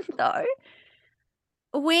question though.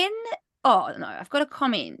 I've got a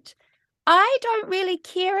comment. I don't really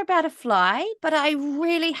care about a fly, but I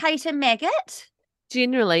really hate a maggot.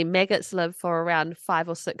 Generally, maggots live for around 5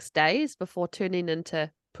 or 6 days before turning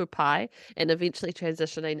into pupae and eventually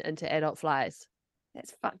transitioning into adult flies.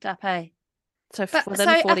 That's fucked up, eh? So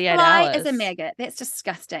within 48 a fly hours. is a maggot. That's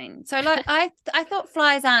disgusting. So like I thought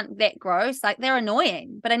flies aren't that gross. Like they're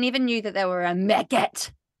annoying, but I never knew that they were a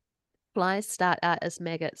maggot. Flies start out as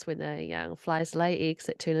maggots when they're young. Flies lay eggs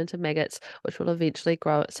that turn into maggots, which will eventually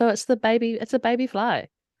grow. So it's a baby fly.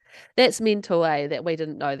 That's mental, that we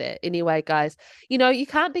didn't know that. Anyway, guys, you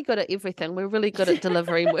can't be good at everything. We're really good at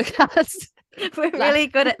delivering workouts. We're really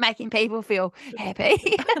good at making people feel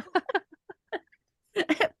happy.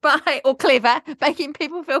 Or clever, making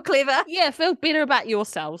people feel clever. Yeah, feel better about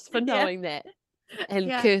yourselves for knowing that.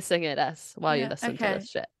 And cursing at us while you listen to this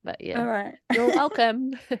shit. But yeah. All right. You're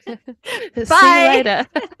welcome. Bye. See you later.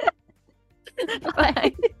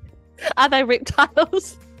 Bye. Are they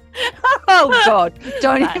reptiles? Oh God,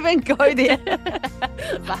 don't even go there.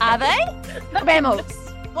 Are they? Mammals.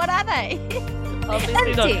 What are they?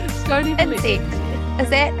 Obviously not. Don't even Insect. Is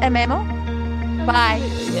that a mammal? Bye.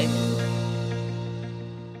 Yeah.